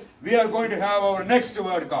that we are going to have our next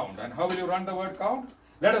word count. And how will you run the word count?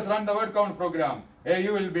 Let us run the word count program.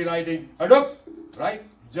 You will be writing Hadoop, right,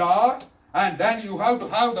 jar, and then you have to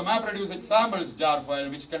have the MapReduce examples jar file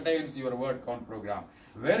which contains your word count program.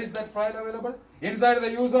 Where is that file available? Inside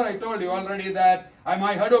the user, I told you already that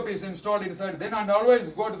my Hadoop is installed inside then, and always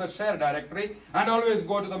go to the share directory and always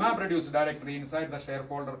go to the MapReduce directory inside the share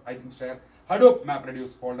folder, I think share Hadoop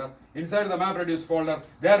MapReduce folder. Inside the MapReduce folder,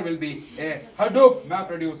 there will be a Hadoop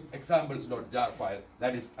MapReduce examples.jar file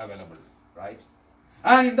that is available, right?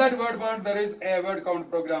 And in that word count, there is a word count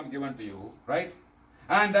program given to you, right?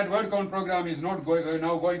 And that word count program is not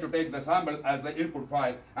now going to take the sample as the input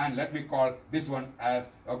file, and let me call this one as,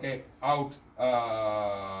 okay, out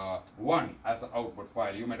one as the output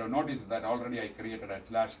file. You might have noticed that already I created a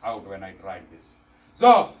slash out when I tried this.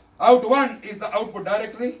 So out1 is the output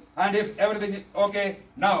directory, and if everything is okay,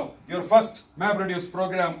 now your first MapReduce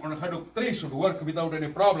program on Hadoop 3 should work without any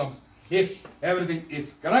problems if everything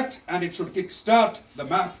is correct, and it should kickstart the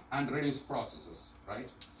map and reduce processes, right?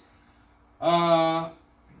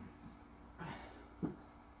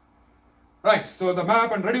 Right, so the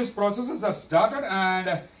map and reduce processes are started,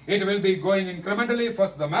 and it will be going incrementally.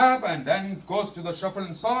 First the map, and then goes to the shuffle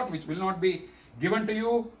and sort, which will not be given to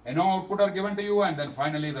you, no output are given to you, and then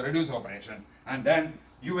finally the reduce operation. And then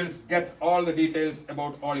you will get all the details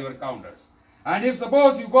about all your counters. And if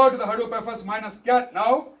suppose you go to the Hadoop fs minus cat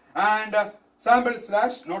now, and sample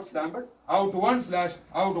slash, not sample, out1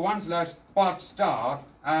 slash part star,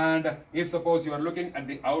 and if suppose you are looking at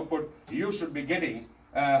the output, you should be getting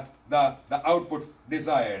the output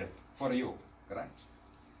desired for you, correct?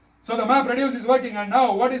 So the MapReduce is working, and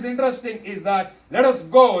now what is interesting is that let us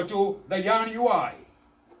go to the Yarn UI,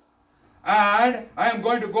 and I am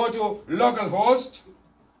going to go to localhost.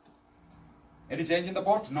 Any change in the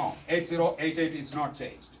port? No, 8088 is not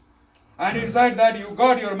changed. And inside that you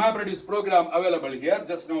got your MapReduce program available here.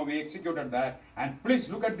 Just now we executed that, and please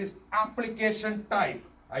look at this application type.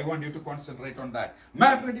 I want you to concentrate on that.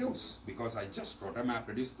 MapReduce, because I just wrote a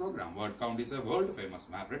MapReduce program. Word count is a world famous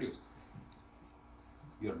MapReduce.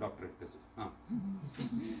 Your doctorate thesis.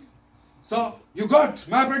 So you got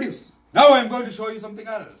MapReduce. Now I am going to show you something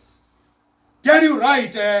else. Can you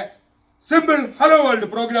write a simple hello world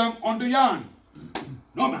program onto Yarn?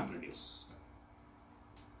 No MapReduce.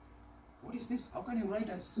 What is this? How can you write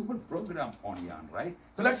a simple program on Yarn, right?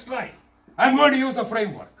 So let's try. I am going to use a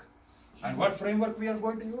framework. And what framework we are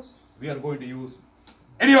going to use? We are going to use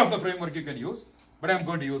any of the framework you can use, but I am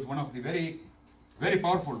going to use one of the very, very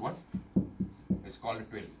powerful one. It's called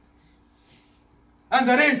Twill. And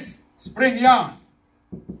there is Spring Yarn.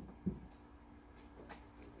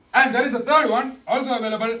 And there is a third one also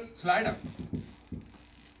available, Slider.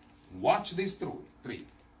 Watch these through, three.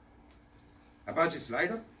 Apache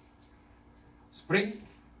Slider, Spring,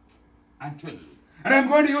 and Twill. And I am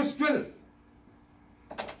going to use Twill.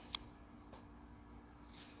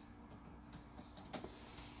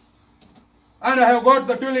 And I have got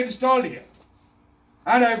the Twill installed here.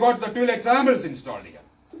 And I have got the Twill examples installed here.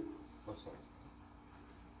 Oh, sorry.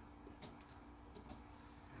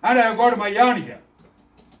 And I have got my Yarn here.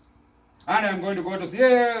 And I am going to go to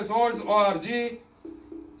source org,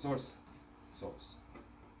 source.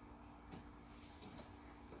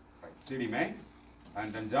 Right, cd main,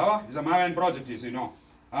 and then Java is a Maven project, as you know.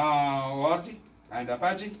 Org, and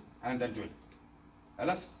Apache, and then Twill.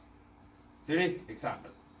 ls, cd,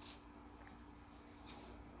 example.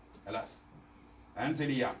 ls, and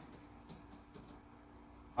cd yarn.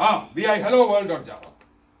 vi hello world.java.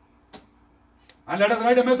 And let us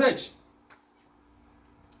write a message.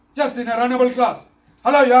 Just in a runnable class.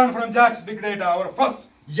 Hello Yarn from Jax Big Data, our first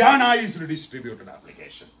Yarnized distributed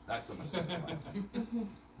application. That's the message.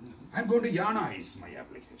 I'm going to Yarnize my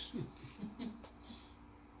application.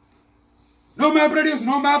 No MapReduce,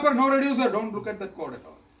 no mapper, no reducer. Don't look at that code at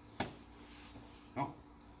all. No.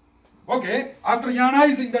 Okay, after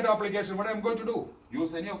Yarnizing that application, what I'm going to do?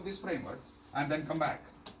 Use any of these frameworks and then come back.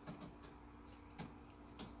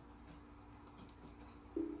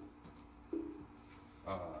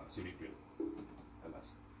 CD field.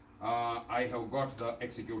 LS. I have got the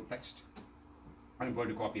execute text. I'm going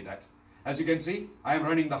to copy that. As you can see, I am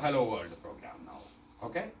running the Hello World program now.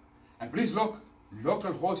 Okay? And please look,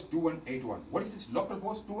 localhost 2181. What is this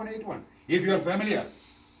localhost 2181? If you are familiar,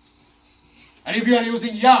 and if you are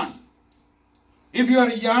using yarn, if you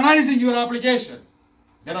are yarnizing your application,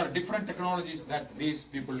 there are different technologies that these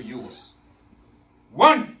people use.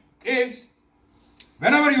 One is,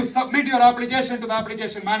 whenever you submit your application to the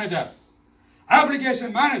application manager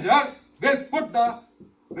will put the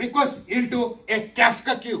request into a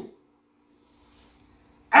Kafka queue.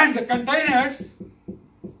 And the containers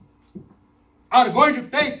are going to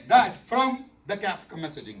take that from the Kafka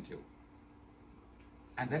messaging queue.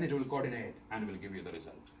 And then it will coordinate and will give you the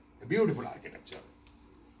result. A beautiful architecture.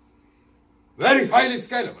 Very highly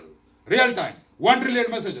scalable. Real time. 1 trillion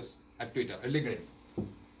messages at Twitter, LinkedIn.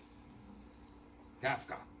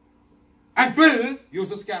 Kafka. And Twill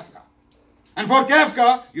uses Kafka. And for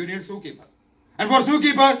Kafka, you need Zookeeper. And for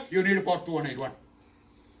Zookeeper, you need port 2181.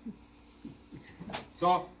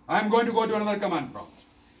 So, I'm going to go to another command prompt.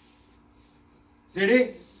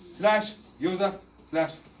 cd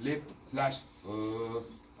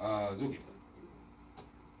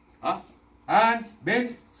 /user/lib/zookeeper. And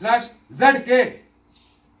bin /zk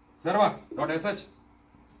server.sh.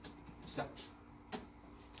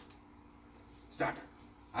 Start.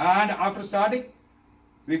 And after starting,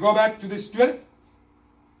 we go back to this Twill.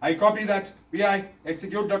 I copy that pi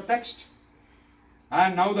execute.txt.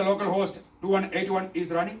 And now the localhost 2181 is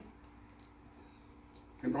running.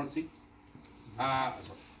 Control C. Sorry,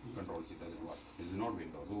 Control C doesn't work. This is not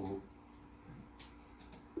Windows. Ooh.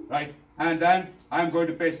 Right. And then I'm going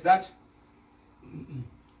to paste that.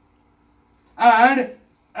 And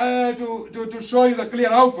to show you the clear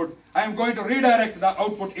output, I am going to redirect the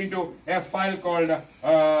output into a file called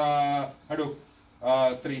Hadoop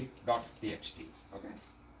 3.txt. Okay,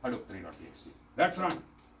 Hadoop 3.txt. Let's run.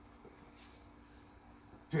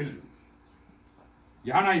 Twill.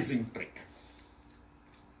 Yarnizing trick.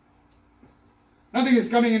 Nothing is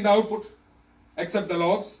coming in the output except the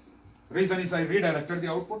logs. Reason is I redirected the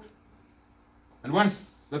output. And once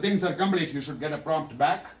the things are complete, you should get a prompt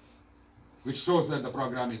back which shows that the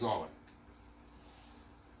program is over.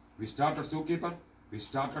 We started Zookeeper, we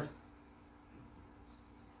started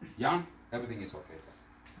yarn, everything is okay.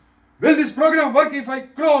 Will this program work if I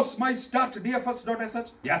close my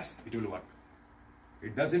start.dfs.sh? Yes, it will work.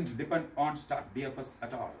 It doesn't depend on start.dfs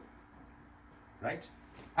at all. Right?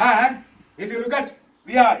 And if you look at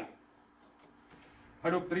VI,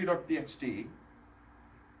 Hadoop 3.txt,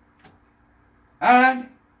 and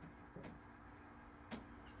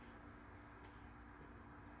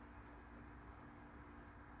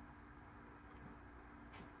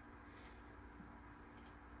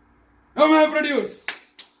now MapReduce.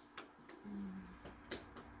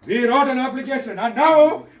 We wrote an application, and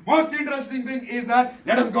now most interesting thing is that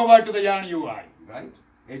let us go back to the yarn UI, right?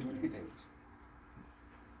 828.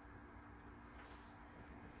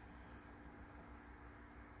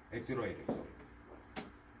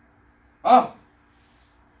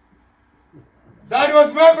 That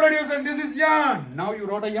was MapReduce and this is yarn. Now you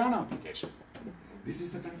wrote a yarn application. This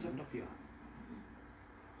is the concept of yarn.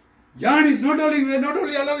 Yarn is not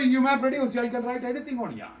only allowing you MapReduce, you can write anything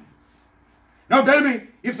on yarn. Now tell me,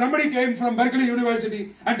 if somebody came from Berkeley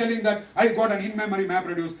University and telling that I got an in-memory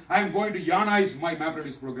MapReduce, I am going to yarnize my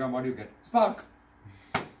MapReduce program, what do you get? Spark.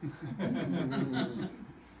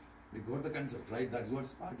 You got the concept, right? That's what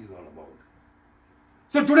Spark is all about.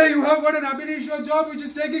 So today you have got an ab initio job which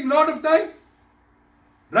is taking a lot of time.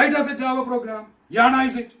 Write as a Java program,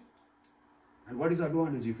 yarnize it. And what is the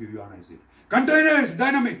advantage if you yarnize it? Containers,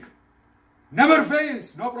 dynamic. Never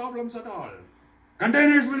fails, no problems at all.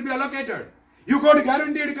 Containers will be allocated. You got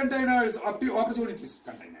guaranteed containers, up to opportunities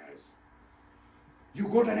containers. You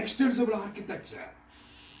got an extensible architecture.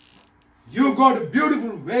 You got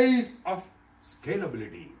beautiful ways of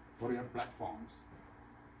scalability for your platforms.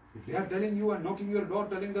 If they are telling you and knocking your door,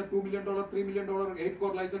 telling that $2 million, $3 million,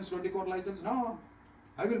 8-core license, 20-core license, no.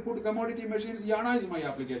 I will put commodity machines, yarnize my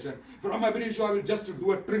application. From ab initio, I will just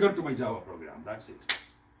do a trigger to my Java program. That's it.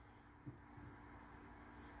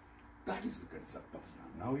 That is the concept of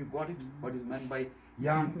yarn. Now you got it. What is meant by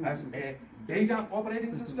yarn as a data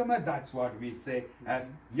operating system? And that's what we say as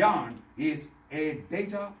yarn is a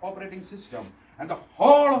data operating system. And the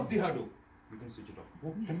whole of the Hadoop, you can switch it off.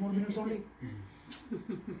 Oh, 10 more minutes only.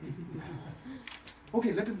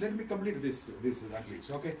 Okay, let me complete this at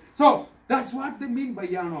least. Okay, so that's what they mean by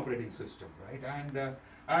yarn operating system, right?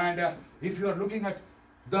 And if you are looking at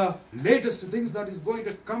the latest things that is going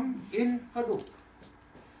to come in Hadoop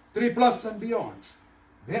 3+ and beyond,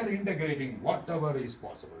 They are integrating whatever is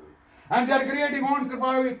possible. And they are creating on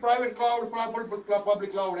private cloud,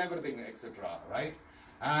 public cloud, everything, etc. Right?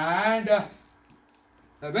 And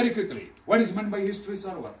very quickly, what is meant by history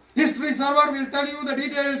server? History server will tell you the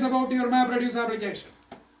details about your MapReduce application.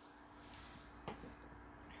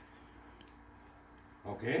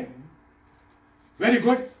 Okay? Very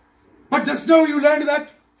good. But just now you learned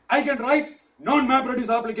that I can write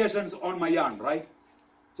non-MapReduce applications on my yarn, right?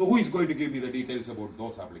 So who is going to give me the details about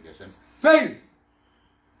those applications? Failed.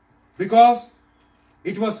 Because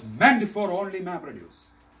it was meant for only MapReduce.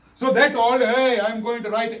 So they told, hey, I'm going to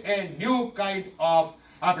write a new kind of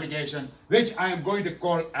application, which I am going to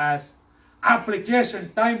call as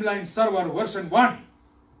Application Timeline Server version 1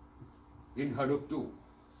 in Hadoop 2.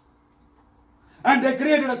 And they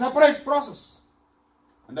created a separate process.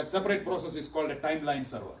 And that separate process is called a timeline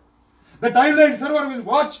server. The timeline server will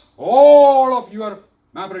watch all of your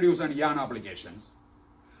MapReduce and yarn applications.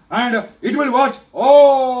 And it will watch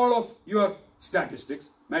all of your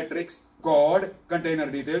statistics, metrics, code, container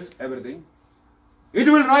details, everything. It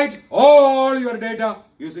will write all your data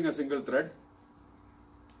using a single thread.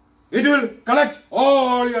 It will collect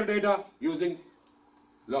all your data using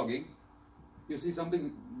logging. You see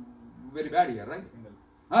something very bad here, right?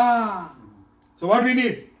 So what we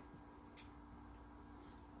need?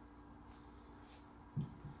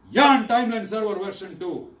 Yarn Timeline Server version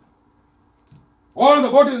 2. All the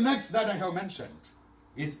bottlenecks that I have mentioned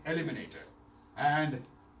is eliminated. And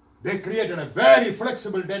they created a very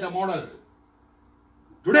flexible data model.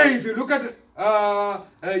 Today, if you look at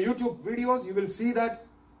YouTube videos, you will see that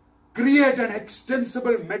create an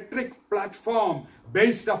extensible metric platform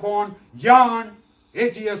based upon Yarn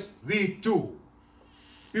ATS v2.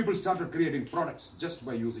 People started creating products just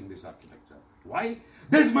by using this architecture. Why?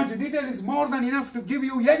 This much detail is more than enough to give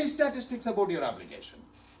you any statistics about your application.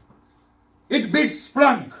 It beats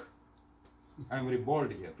Splunk. I am very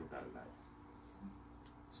bold here to tell that.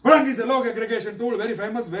 Splunk is a log aggregation tool, very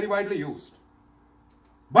famous, very widely used.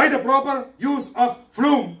 By the proper use of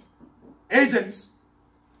Flume, agents,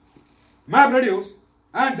 MapReduce,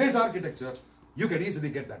 and this architecture, you can easily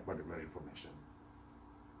get that particular information.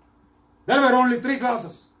 There were only 3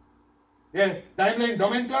 classes. A timeline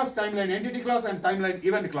domain class, timeline entity class, and timeline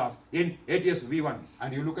event class in ATS v1.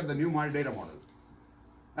 And you look at the new data model.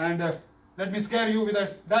 And let me scare you with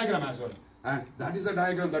a diagram as well. And that is the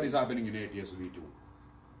diagram that is happening in ATS v2.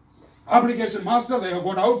 Application master, they have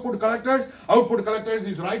got output collectors. Output collectors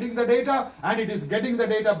is writing the data and it is getting the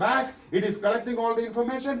data back. It is collecting all the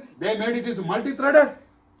information. They made it is multi-threaded.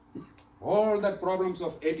 All that problems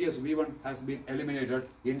of ATS v1 has been eliminated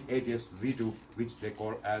in ATS v2, which they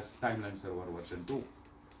call as Timeline Server version 2.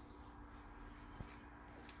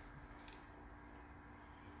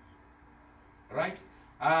 Right?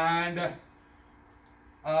 And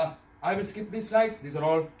I will skip these slides. These are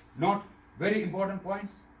all not very important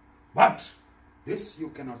points. But this you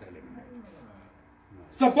cannot eliminate.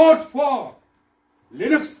 Support for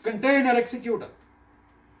Linux container executor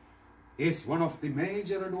is one of the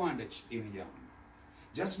major advantage in Yarn.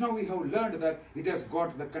 Just now we have learned that it has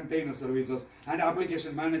got the container services and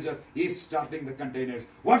application manager is starting the containers.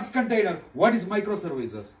 What's container? What is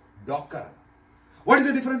microservices? Docker. What is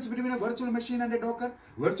the difference between a virtual machine and a Docker?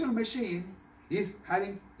 Virtual machine is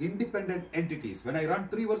having independent entities. When I run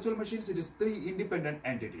 3 virtual machines, it is 3 independent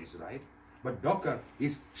entities, right? But Docker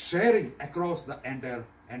is sharing across the entire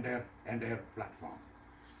platform.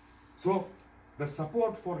 So the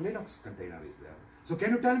support for Linux container is there. So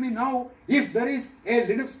can you tell me now, if there is a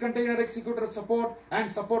Linux container executor support and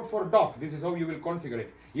support for Doc, this is how you will configure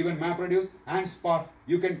it. Even MapReduce and Spark,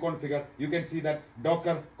 you can configure. You can see that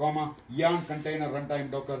Docker, Yarn container runtime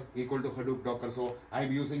Docker equal to Hadoop Docker. So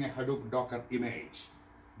I'm using a Hadoop Docker image.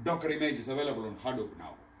 Docker image is available on Hadoop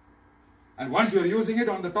now. And once you are using it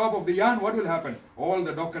on the top of the Yarn, what will happen? All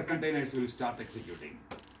the Docker containers will start executing.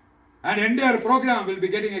 And entire program will be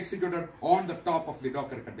getting executed on the top of the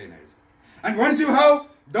Docker containers. And once you have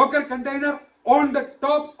Docker container on the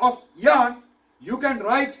top of Yarn, you can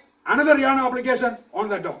write another Yarn application on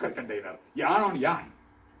the Docker container. Yarn on Yarn.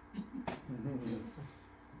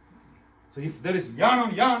 So if there is Yarn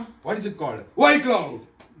on Yarn, what is it called? Y-Cloud.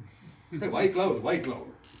 Why cloud? Why cloud?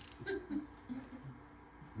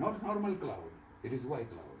 Not normal cloud. It is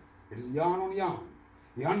Y-Cloud. It is Yarn on Yarn.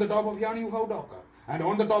 On the top of Yarn you have Docker. And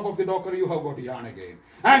on the top of the Docker you have got Yarn again.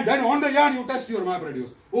 And then on the Yarn you test your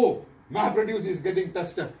MapReduce. Oh, MapReduce is getting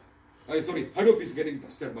tested. Hadoop is getting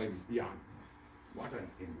tested by Yarn. What an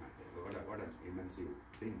immense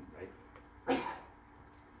thing, right?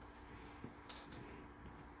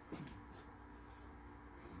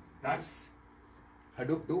 That's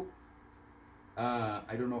Hadoop 2.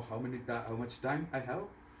 I don't know how much time I have.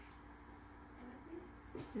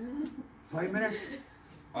 5 minutes.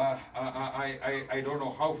 I don't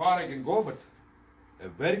know how far I can go, but a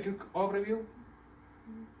very quick overview.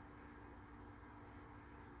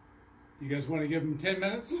 You guys want to give them 10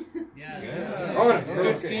 minutes? Yeah. All right.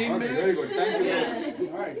 15 Okay, very good. Thank you very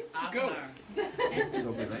much. All right, go. It's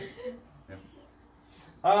okay, right?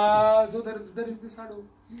 Yeah. So there is this Hadoop.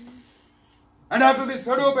 And after this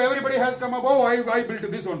Hadoop, everybody has come up, oh, I built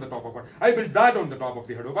this on the top of it. I built that on the top of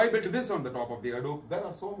the Hadoop. I built this on the top of the Hadoop. There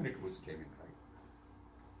are so many tools came in, right?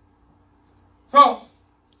 So,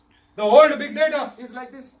 the old big data is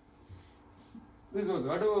like this. This was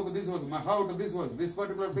Hadoop, this was Mahout, this was this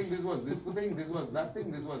particular thing, this was this thing, this was that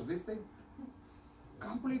thing, this was this thing.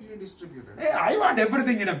 Completely distributed. Hey, I want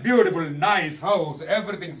everything in a beautiful, nice house,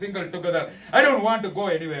 everything single together. I don't want to go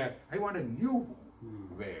anywhere. I want a new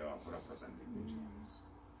way of representing it.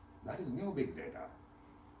 That is new big data.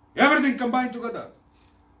 Everything combined together.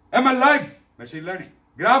 ML machine learning.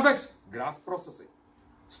 Graphics, graph processing.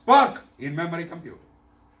 Spark, in-memory computing.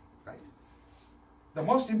 Right? The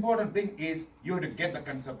most important thing is you have to get the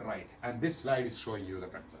concept right. And this slide is showing you the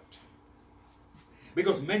concept.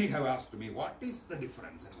 Because many have asked me, what is the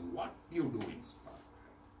difference and what you do in Spark?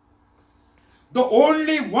 The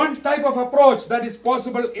only one type of approach that is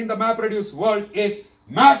possible in the map-reduce world is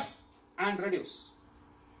map and reduce.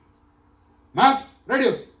 Map,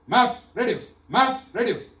 reduce, map, reduce, map,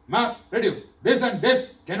 reduce, map, reduce. This and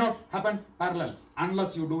this cannot happen parallel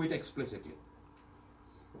unless you do it explicitly.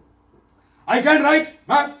 I can write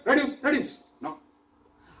map, reduce, reduce. No.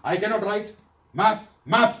 I cannot write map,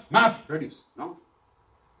 map, map, reduce. No.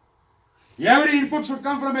 Every input should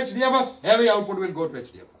come from HDFS. Every output will go to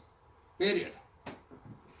HDFS. Period.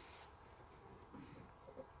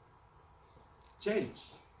 Change.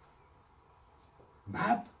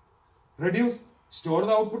 Map, reduce, store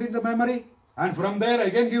the output in the memory, and from there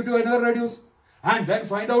again give to another reduce, and then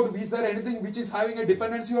find out is there anything which is having a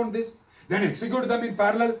dependency on this. Then execute them in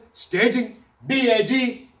parallel. Staging,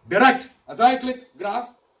 DAG, direct, acyclic, graph.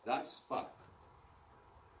 That's Spark.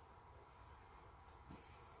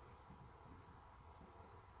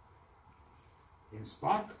 In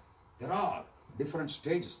Spark, there are different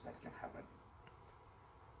stages that can happen.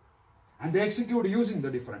 And they execute using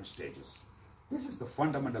the different stages. This is the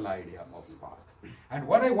fundamental idea of Spark. And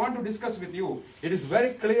what I want to discuss with you, it is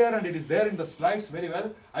very clear and it is there in the slides very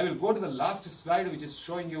well. I will go to the last slide which is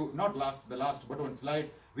showing you, not last, the last but one slide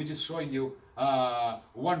which is showing you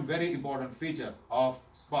one very important feature of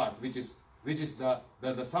Spark, which is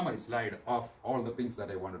the summary slide of all the things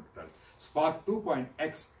that I wanted to tell. Spark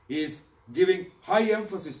 2.x is giving high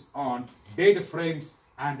emphasis on data frames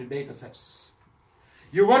and data sets.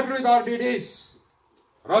 You worked with RDDs,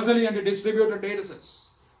 resilient distributed data sets.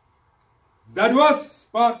 That was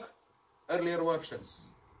Spark earlier versions.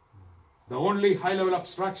 The only high-level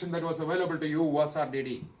abstraction that was available to you was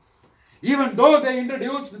RDD. Even though they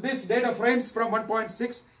introduced these data frames from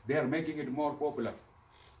 1.6, they are making it more popular.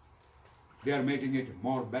 They are making it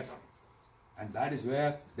more better. And that is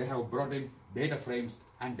where they have brought in data frames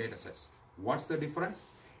and data sets. What's the difference?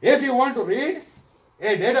 If you want to read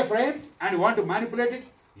a data frame and want to manipulate it,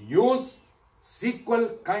 use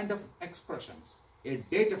SQL kind of expressions. A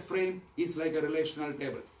data frame is like a relational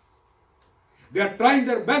table. They are trying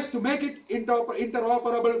their best to make it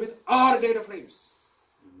interoperable with R data frames.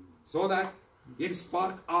 So that in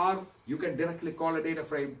Spark R, you can directly call a data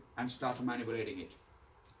frame and start manipulating it.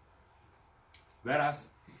 Whereas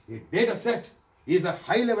a data set is a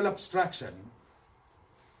high-level abstraction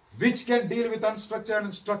which can deal with unstructured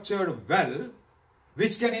and structured well,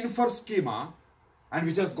 which can infer schema, and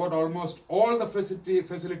which has got almost all the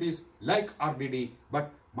facilities like RDD,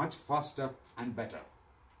 but much faster and better.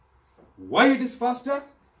 Why it is faster?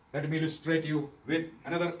 Let me illustrate you with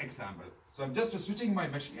another example. So I'm just switching my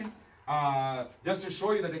machine just to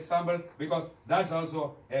show you that example, because that's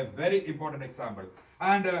also a very important example.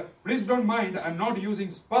 And please don't mind, I'm not using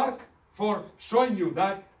Spark for showing you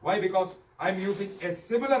that. Why? Because I'm using a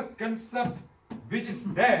similar concept which is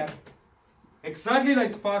there exactly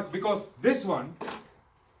like Spark, because this one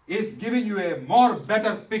is giving you a more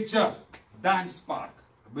better picture than Spark.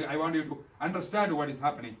 I want you to understand what is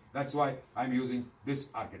happening. That's why I'm using this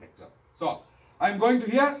architecture. So I'm going to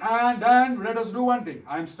here, and then let us do one thing.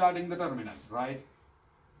 I'm starting the terminal, right?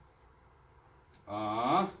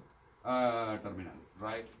 Terminal,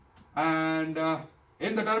 right? And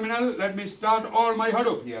in the terminal, let me start all my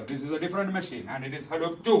Hadoop here. This is a different machine, and it is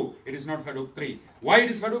Hadoop 2. It is not Hadoop 3. Why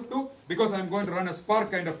it is Hadoop 2? Because I'm going to run a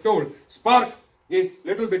Spark kind of tool. Spark is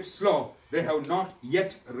little bit slow. They have not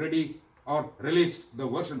yet ready or released the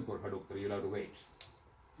version for Hadoop 3. You'll have to wait.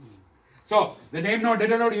 So the name node,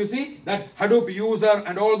 data node, you see that Hadoop user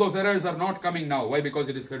and all those errors are not coming now. Why? Because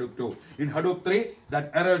it is Hadoop 2. In Hadoop 3,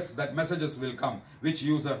 that errors, that messages will come. Which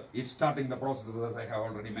user is starting the processes, as I have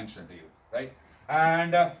already mentioned to you, right?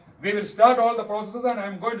 And we will start all the processes, and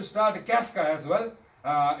I'm going to start Kafka as well.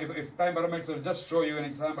 If time permits, I'll just show you an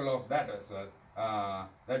example of that as well.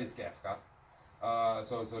 That is Kafka.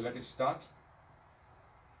 So let it start.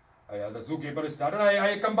 The zookeeper is started.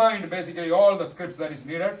 I combined basically all the scripts that is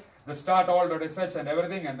needed. The start all.sh and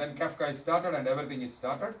everything, and then Kafka is started and everything is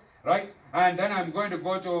started, right? And then I'm going to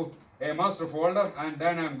go to a master folder, and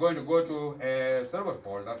then I'm going to go to a server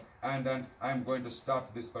folder, and then I'm going to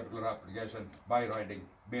start this particular application by writing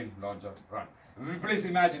bin launcher run. Please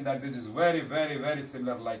imagine that this is very, very, very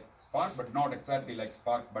similar like Spark, but not exactly like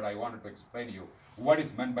Spark, but I wanted to explain to you what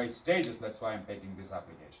is meant by stages. That's why I'm taking this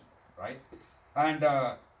application, right? And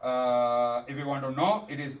if you want to know,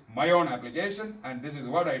 it is my own application, and this is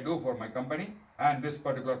what I do for my company. And this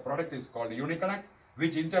particular product is called UniConnect,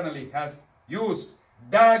 which internally has used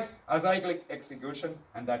DAG acyclic execution,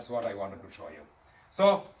 and that's what I wanted to show you.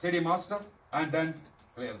 So CD master, and then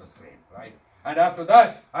clear the screen, right? And after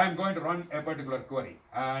that, I am going to run a particular query.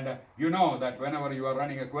 And you know that whenever you are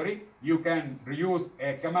running a query, you can use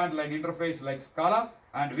a command line interface like Scala,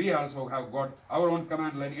 and we also have got our own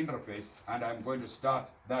command line interface, and I'm going to start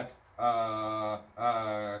that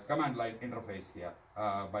command line interface here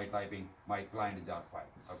by typing my client jar file,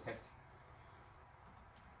 okay?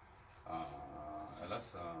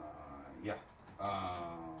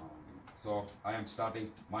 So I am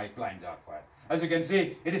starting my client jar file. As you can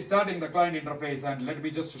see, it is starting the client interface, and let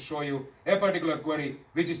me just show you a particular query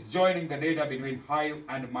which is joining the data between Hive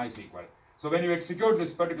and MySQL. So when you execute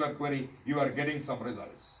this particular query, you are getting some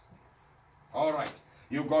results. All right,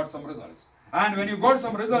 you got some results. And when you got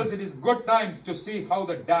some results, it is good time to see how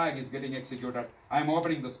the DAG is getting executed. I'm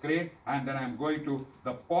opening the screen, and then I'm going to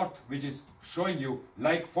the port which is showing you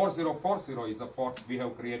like 4040 is a port we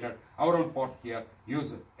have created. Our own port here,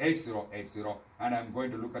 use 8080, and I'm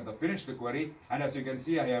going to look at the finished query. And as you can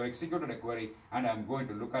see, I have executed a query, and I'm going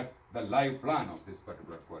to look at the live plan of this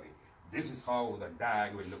particular query. This is how the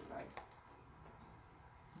DAG will look like.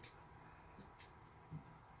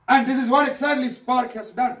 And this is what exactly Spark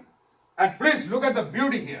has done. And please look at the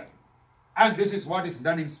beauty here. And this is what is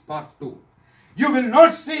done in Spark 2. You will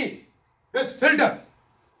not see this filter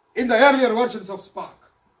in the earlier versions of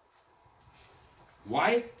Spark.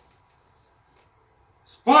 Why?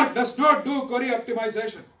 Spark does not do query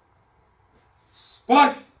optimization.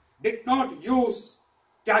 Spark did not use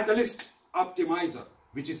Catalyst Optimizer,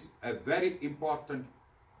 which is a very important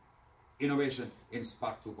innovation in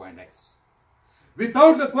Spark 2.x.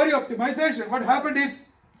 Without the query optimization, what happened is,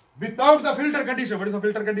 without the filter condition, what is the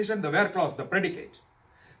filter condition? The where clause, the predicate.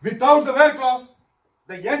 Without the where clause,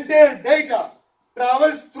 the entire data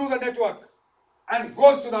travels through the network and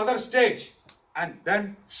goes to the other stage, and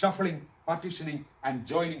then shuffling, partitioning, and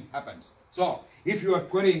joining happens. So, if you are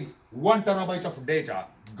querying 1 terabyte of data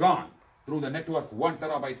gone through the network, 1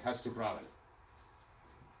 terabyte has to travel.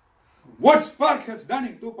 What Spark has done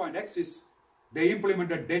in 2.x is they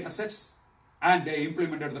implemented data sets, and they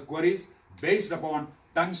implemented the queries based upon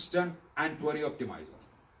Tungsten and Query Optimizer.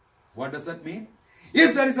 What does that mean?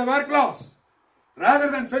 If there is a where clause,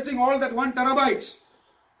 rather than fetching all that 1 terabyte,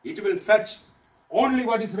 it will fetch only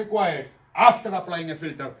what is required after applying a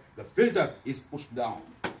filter. The filter is pushed down.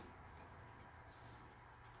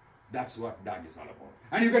 That's what DAG is all about.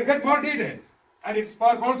 And you can get more details. And in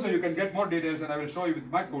Spark also you can get more details, and I will show you with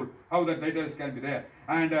my tool how the details can be there.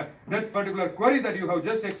 And that particular query that you have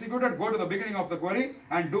just executed, go to the beginning of the query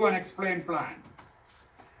and do an explain plan.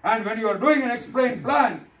 And when you are doing an explain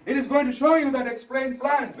plan, it is going to show you that explain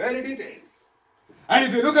plan very detailed. And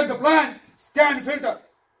if you look at the plan, scan filter.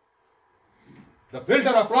 The filter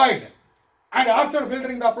applied. And after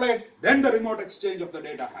filtering the applied, then the remote exchange of the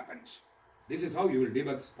data happens. This is how you will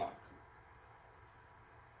debug Spark.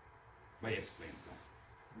 By explain plan.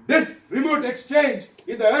 This remote exchange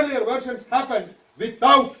in the earlier versions happened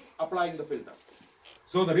without applying the filter.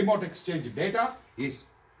 So the remote exchange data is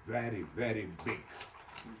very, very big.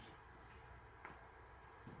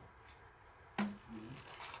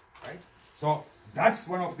 Right? So that's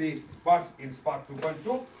one of the parts in Spark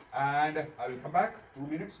 2.2, and I will come back 2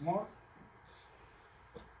 minutes more.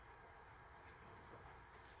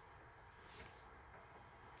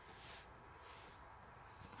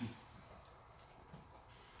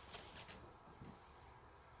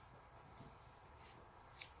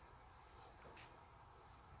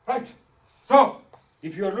 Right. So,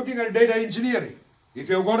 if you are looking at data engineering, if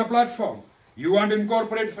you have got a platform, You want to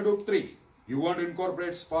incorporate Hadoop 3. You want to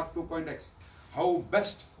incorporate Spark 2.x. How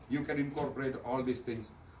best you can incorporate all these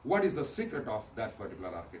things. What is the secret of that particular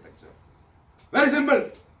architecture? Very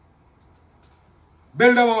simple.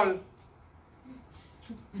 Build a wall.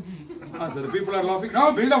 So the people are laughing.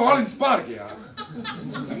 No, build a wall in Spark. Yeah.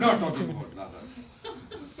 I'm not talking about that.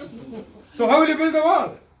 So how will you build the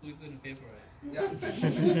wall? Who's going to pay for it? Yeah.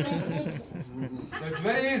 So it's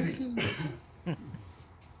very easy.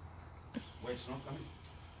 Why it's not coming?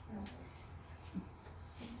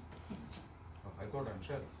 Oh, I thought I'm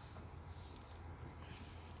sharing.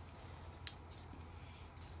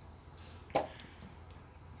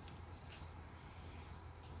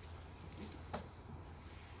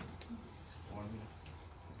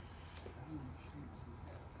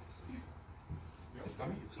 It's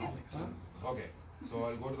coming? It's not. Okay. So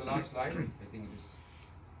I'll go to the last slide. I think it is.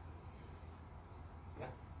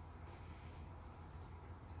 Yeah.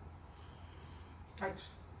 Right.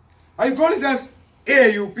 I call it as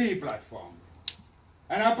AUP platform,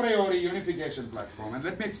 an a priori unification platform. And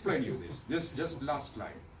let me explain you this. Just last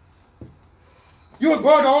slide. You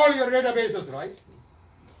got all your databases, right?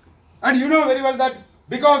 And you know very well that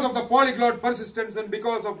because of the polyglot persistence and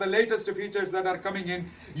because of the latest features that are coming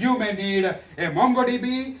in, you may need a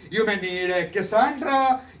MongoDB, you may need a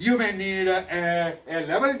Cassandra, you may need a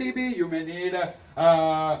level DB, you may need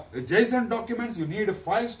JSON documents, you need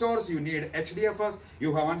file stores, you need HDFS,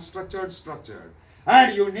 you have unstructured, structured,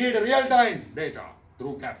 and you need real-time data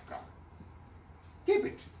through Kafka. Keep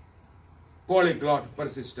it. Polyglot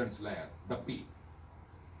persistence layer, the P.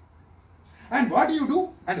 And what do you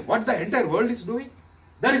do? And what the entire world is doing?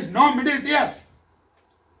 There is no middle tier.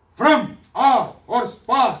 From R or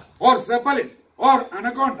Spark or Zeppelin or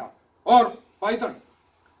Anaconda or Python.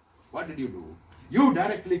 What did you do? You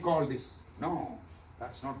directly call this. No,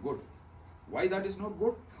 that's not good. Why that is not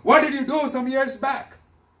good? What did you do some years back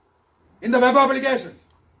in the web applications?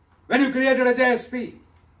 When you created a JSP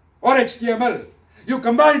or HTML, you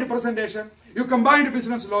combined presentation, you combined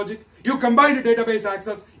business logic, you combined database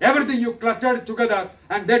access, everything you cluttered together,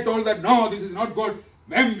 and they told that no, this is not good.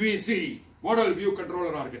 MVC, Model View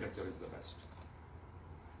Controller Architecture, is the best.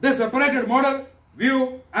 They separated model,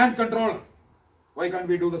 view, and controller. Why can't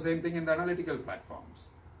we do the same thing in the analytical platforms?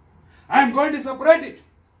 I am going to separate it.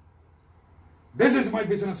 This is my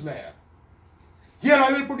business layer. Here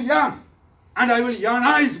I will put yarn, and I will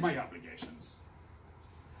yarnize my applications.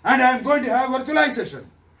 And I am going to have virtualization.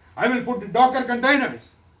 I will put Docker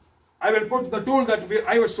containers. I will put the tool that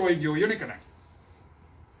I was showing you, Uniconnect.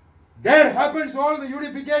 There happens all the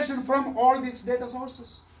unification from all these data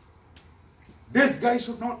sources. This guy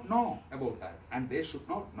should not know about that, and they should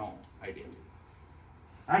not know, ideally.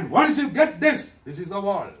 And once you get this is the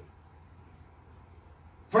wall.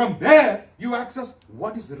 From there, you access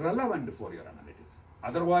what is relevant for your analytics.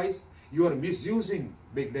 Otherwise, you are misusing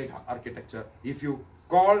big data architecture. If you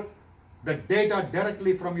call the data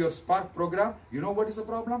directly from your Spark program, you know what is the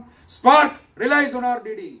problem? Spark relies on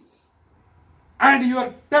RDD. And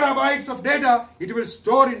your terabytes of data, it will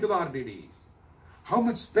store into the RDD. How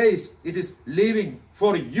much space it is leaving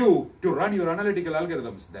for you to run your analytical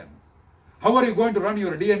algorithms then? How are you going to run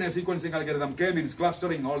your DNA sequencing algorithm, k-means,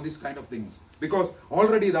 clustering, all these kind of things? Because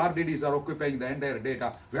already the RDDs are occupying the entire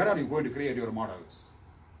data. Where are you going to create your models?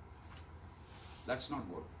 That's not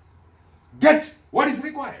good. Get what is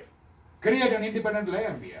required. Create an independent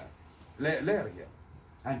layer here.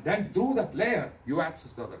 And then through that layer, you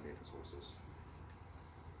access the other data sources.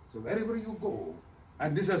 So wherever you go,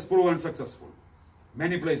 and this has proven successful,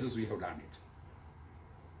 many places we have done it.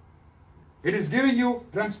 It is giving you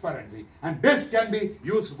transparency, and this can be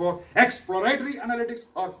used for exploratory analytics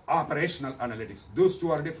or operational analytics. Those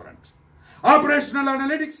two are different. Operational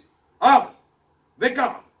analytics are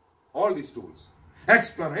Weka, all these tools.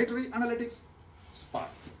 Exploratory analytics, Spark.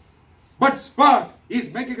 But Spark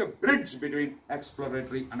is making a bridge between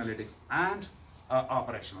exploratory analytics and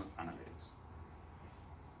operational analytics.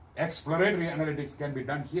 Exploratory analytics can be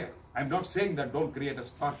done here. I'm not saying that don't create a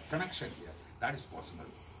Spark connection here. That is possible.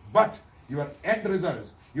 But your end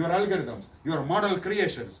results, your algorithms, your model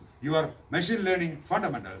creations, your machine learning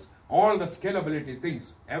fundamentals, all the scalability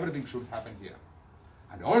things, everything should happen here.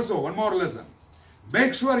 And also, one more lesson.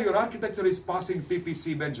 Make sure your architecture is passing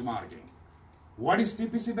TPC benchmarking. What is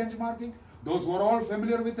TPC benchmarking? Those who are all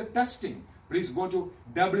familiar with the testing, please go to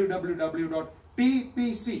www.tpc,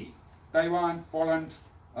 Taiwan, Poland,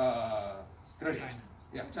 credit. China.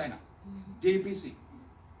 Yeah, China. TPC.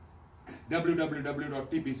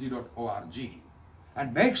 www.tpc.org.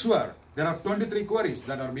 And make sure there are 23 queries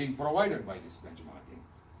that are being provided by this benchmarking.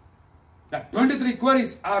 That 23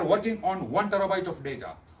 queries are working on 1 terabyte of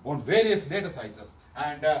data. on various data sizes.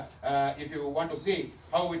 And if you want to see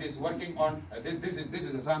how it is working on, this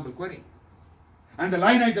is a sample query. And the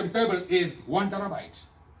line item table is 1 terabyte.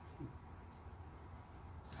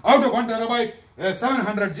 Out of 1 terabyte,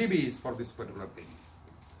 700 GB is for this particular thing.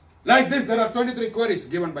 Like this, there are 23 queries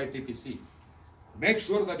given by TPC. Make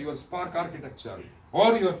sure that your Spark architecture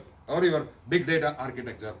or your big data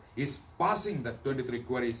architecture is passing the 23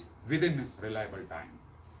 queries within reliable time.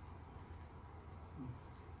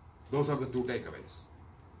 Those are the 2 takeaways.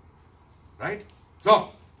 Right? So,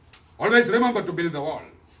 always remember to build the wall.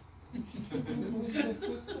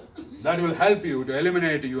 That will help you to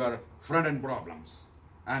eliminate your front-end problems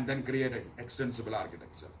and then create an extensible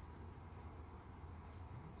architecture.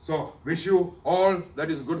 So, wish you all that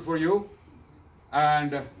is good for you.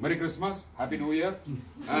 And Merry Christmas, Happy New Year.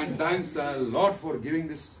 And thanks a lot for giving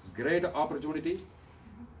this great opportunity.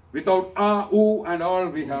 Without ooh and all,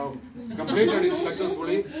 we have completed it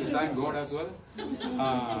successfully. So thank God as well.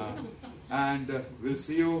 And we'll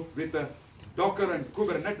see you with Docker and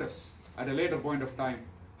Kubernetes at a later point of time.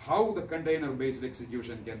 How the container-based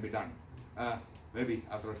execution can be done. Maybe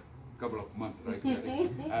after a couple of months, right?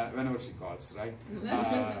 Whenever she calls, right?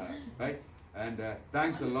 Right? And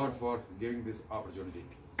thanks a lot for giving this opportunity.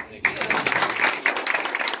 Thank you.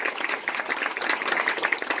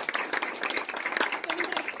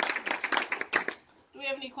 Do we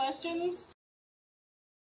have any questions?